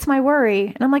 it's my worry.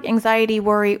 And I'm like, anxiety,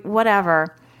 worry,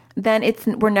 whatever. Then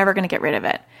we're never going to get rid of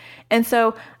it. And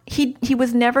so he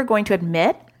was never going to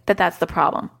admit that that's the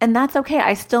problem. And that's okay.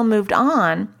 I still moved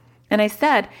on. And I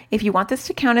said, if you want this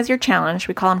to count as your challenge,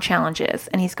 we call them challenges.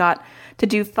 And he's got to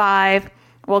do 5.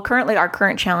 Well, currently our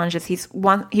current challenge is he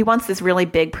wants this really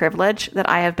big privilege that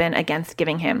I have been against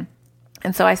giving him.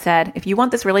 And so I said, if you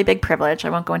want this really big privilege, I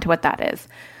won't go into what that is.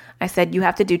 I said, you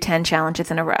have to do 10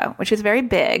 challenges in a row, which is very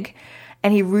big.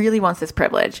 And he really wants this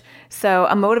privilege. So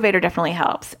a motivator definitely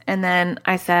helps. And then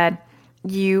I said,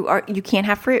 you can't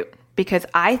have fruit because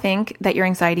I think that your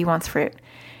anxiety wants fruit.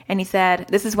 And he said,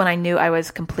 this is when I knew I was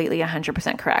completely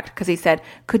 100% correct. Because he said,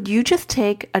 could you just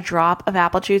take a drop of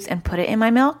apple juice and put it in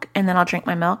my milk and then I'll drink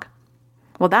my milk?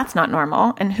 Well, that's not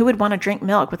normal. And who would want to drink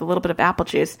milk with a little bit of apple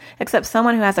juice except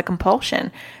someone who has a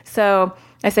compulsion? So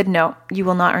I said, no, you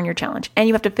will not earn your challenge. And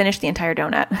you have to finish the entire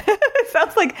donut. It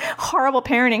sounds like horrible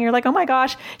parenting. You're like, oh my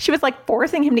gosh, she was like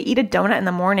forcing him to eat a donut in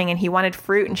the morning and he wanted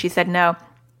fruit. And she said, no,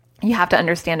 you have to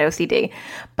understand OCD.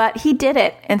 But he did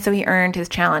it. And so he earned his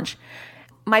challenge.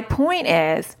 My point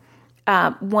is,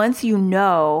 once you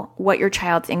know what your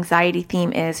child's anxiety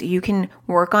theme is, you can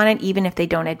work on it even if they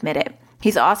don't admit it.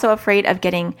 He's also afraid of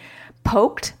getting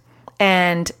poked,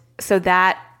 and so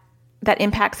that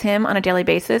impacts him on a daily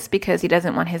basis because he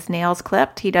doesn't want his nails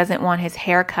clipped. He doesn't want his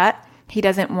hair cut. He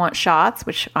doesn't want shots,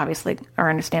 which obviously are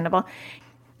understandable.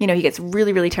 He gets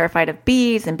really, really terrified of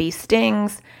bees and bee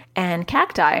stings and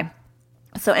cacti.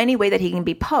 So any way that he can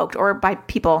be poked or by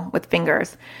people with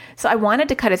fingers. So I wanted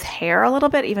to cut his hair a little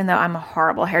bit, even though I'm a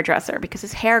horrible hairdresser, because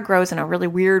his hair grows in a really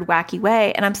weird, wacky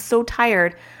way. And I'm so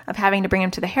tired of having to bring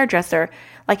him to the hairdresser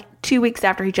like 2 weeks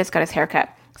after he just got his hair cut.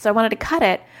 So I wanted to cut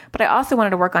it, but I also wanted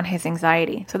to work on his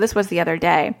anxiety. So this was the other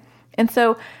day. And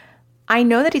so I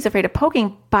know that he's afraid of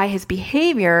poking by his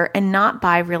behavior and not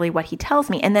by really what he tells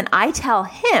me. And then I tell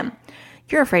him,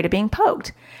 you're afraid of being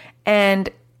poked. And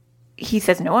he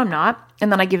says, no, I'm not.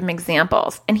 And then I give him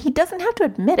examples and he doesn't have to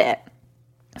admit it.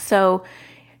 So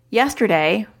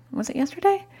was it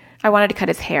yesterday? I wanted to cut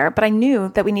his hair, but I knew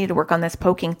that we needed to work on this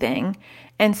poking thing.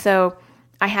 And so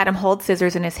I had him hold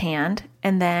scissors in his hand.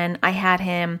 And then I had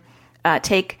him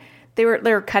they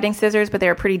were cutting scissors, but they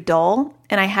were pretty dull.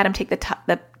 And I had him take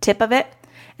the tip of it.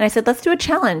 And I said, let's do a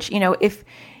challenge.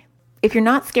 If you're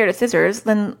not scared of scissors,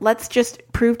 then let's just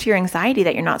prove to your anxiety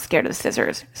that you're not scared of the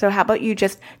scissors. So how about you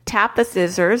just tap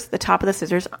the top of the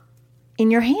scissors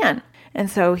in your hand? And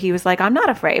so he was like, I'm not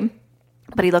afraid,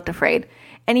 but he looked afraid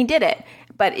and he did it.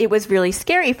 But it was really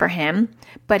scary for him,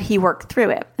 but he worked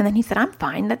through it. And then he said, I'm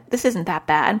fine. This isn't that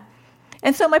bad.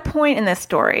 And so my point in this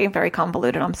story, very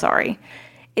convoluted, I'm sorry,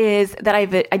 is that I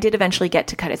did eventually get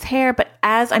to cut his hair. But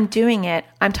as I'm doing it,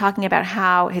 I'm talking about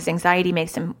how his anxiety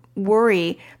makes him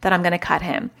worry that I'm going to cut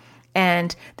him.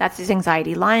 And that's his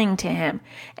anxiety lying to him.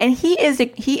 And he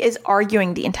is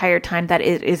arguing the entire time that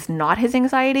it is not his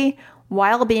anxiety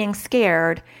while being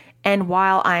scared and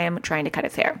while I am trying to cut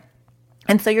his hair.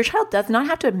 And so your child does not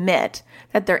have to admit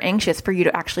that they're anxious for you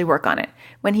to actually work on it.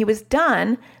 When he was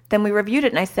done, then we reviewed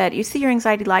it and I said, you see, your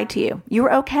anxiety lied to you. You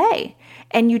were okay.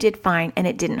 And you did fine and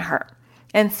it didn't hurt.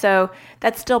 And so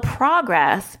that's still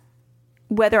progress,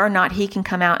 whether or not he can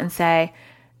come out and say,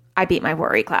 I beat my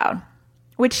worry cloud,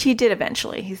 which he did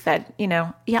eventually. He said,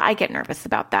 yeah, I get nervous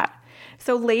about that.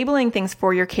 So labeling things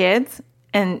for your kids,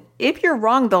 and if you're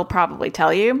wrong, they'll probably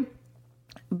tell you.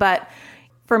 But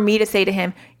for me to say to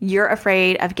him, you're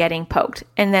afraid of getting poked.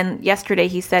 And then yesterday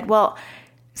he said, well,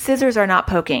 scissors are not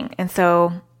poking. And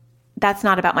so that's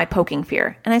not about my poking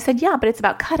fear. And I said, yeah, but it's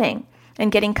about cutting.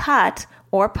 And getting cut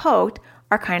or poked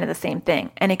are kind of the same thing.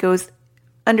 And it goes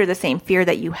under the same fear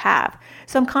that you have.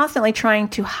 So I'm constantly trying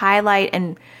to highlight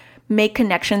and make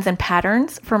connections and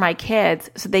patterns for my kids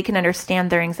so they can understand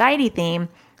their anxiety theme,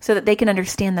 so that they can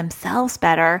understand themselves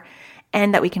better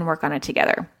and that we can work on it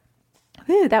together.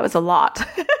 Ooh, that was a lot.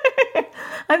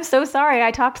 I'm so sorry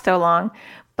I talked so long,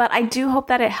 but I do hope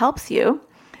that it helps you.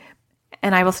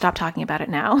 And I will stop talking about it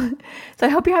now. So I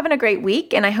hope you're having a great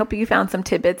week, and I hope you found some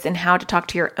tidbits in how to talk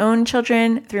to your own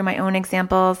children through my own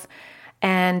examples.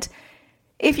 And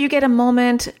if you get a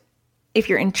moment, if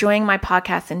you're enjoying my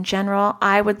podcast in general,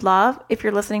 I would love, if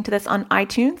you're listening to this on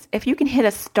iTunes, if you can hit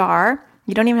a star.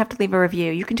 You don't even have to leave a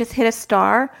review. You can just hit a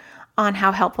star on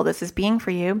how helpful this is being for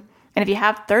you. And if you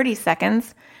have 30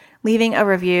 seconds, leaving a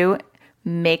review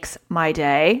makes my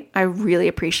day. I really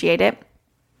appreciate it.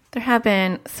 There have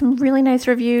been some really nice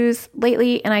reviews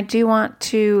lately, and I do want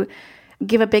to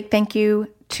give a big thank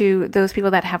you to those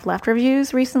people that have left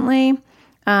reviews recently.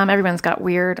 Everyone's got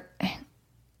weird,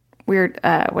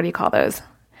 what do you call those?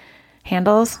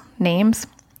 Handles, names.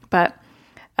 But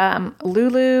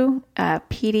Lulu,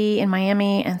 Petey in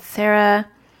Miami, and Sarah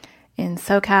in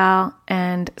SoCal,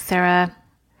 and Sarah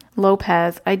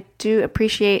Lopez. I do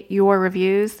appreciate your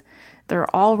reviews.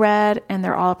 They're all read and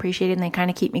they're all appreciated, and they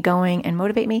kind of keep me going and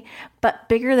motivate me. But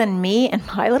bigger than me and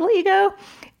my little ego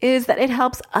is that it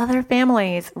helps other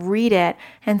families read it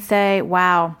and say,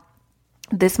 wow,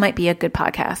 this might be a good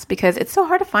podcast, because it's so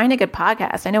hard to find a good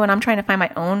podcast. I know when I'm trying to find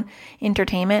my own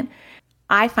entertainment,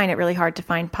 I find it really hard to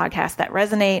find podcasts that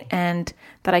resonate and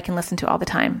that I can listen to all the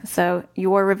time. So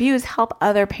your reviews help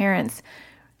other parents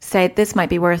say, this might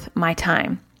be worth my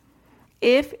time.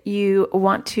 If you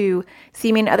want to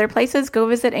see me in other places, go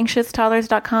visit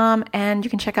anxioustoddlers.com, and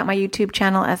you can check out my YouTube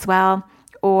channel as well,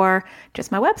 or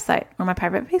just my website or my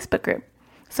private Facebook group.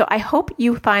 So I hope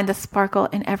you find the sparkle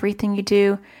in everything you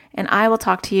do, and I will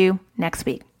talk to you next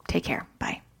week. Take care.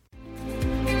 Bye.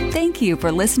 Thank you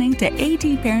for listening to AT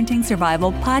Parenting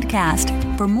Survival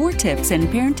Podcast. For more tips and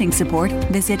parenting support,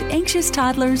 visit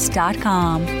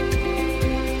anxioustoddlers.com.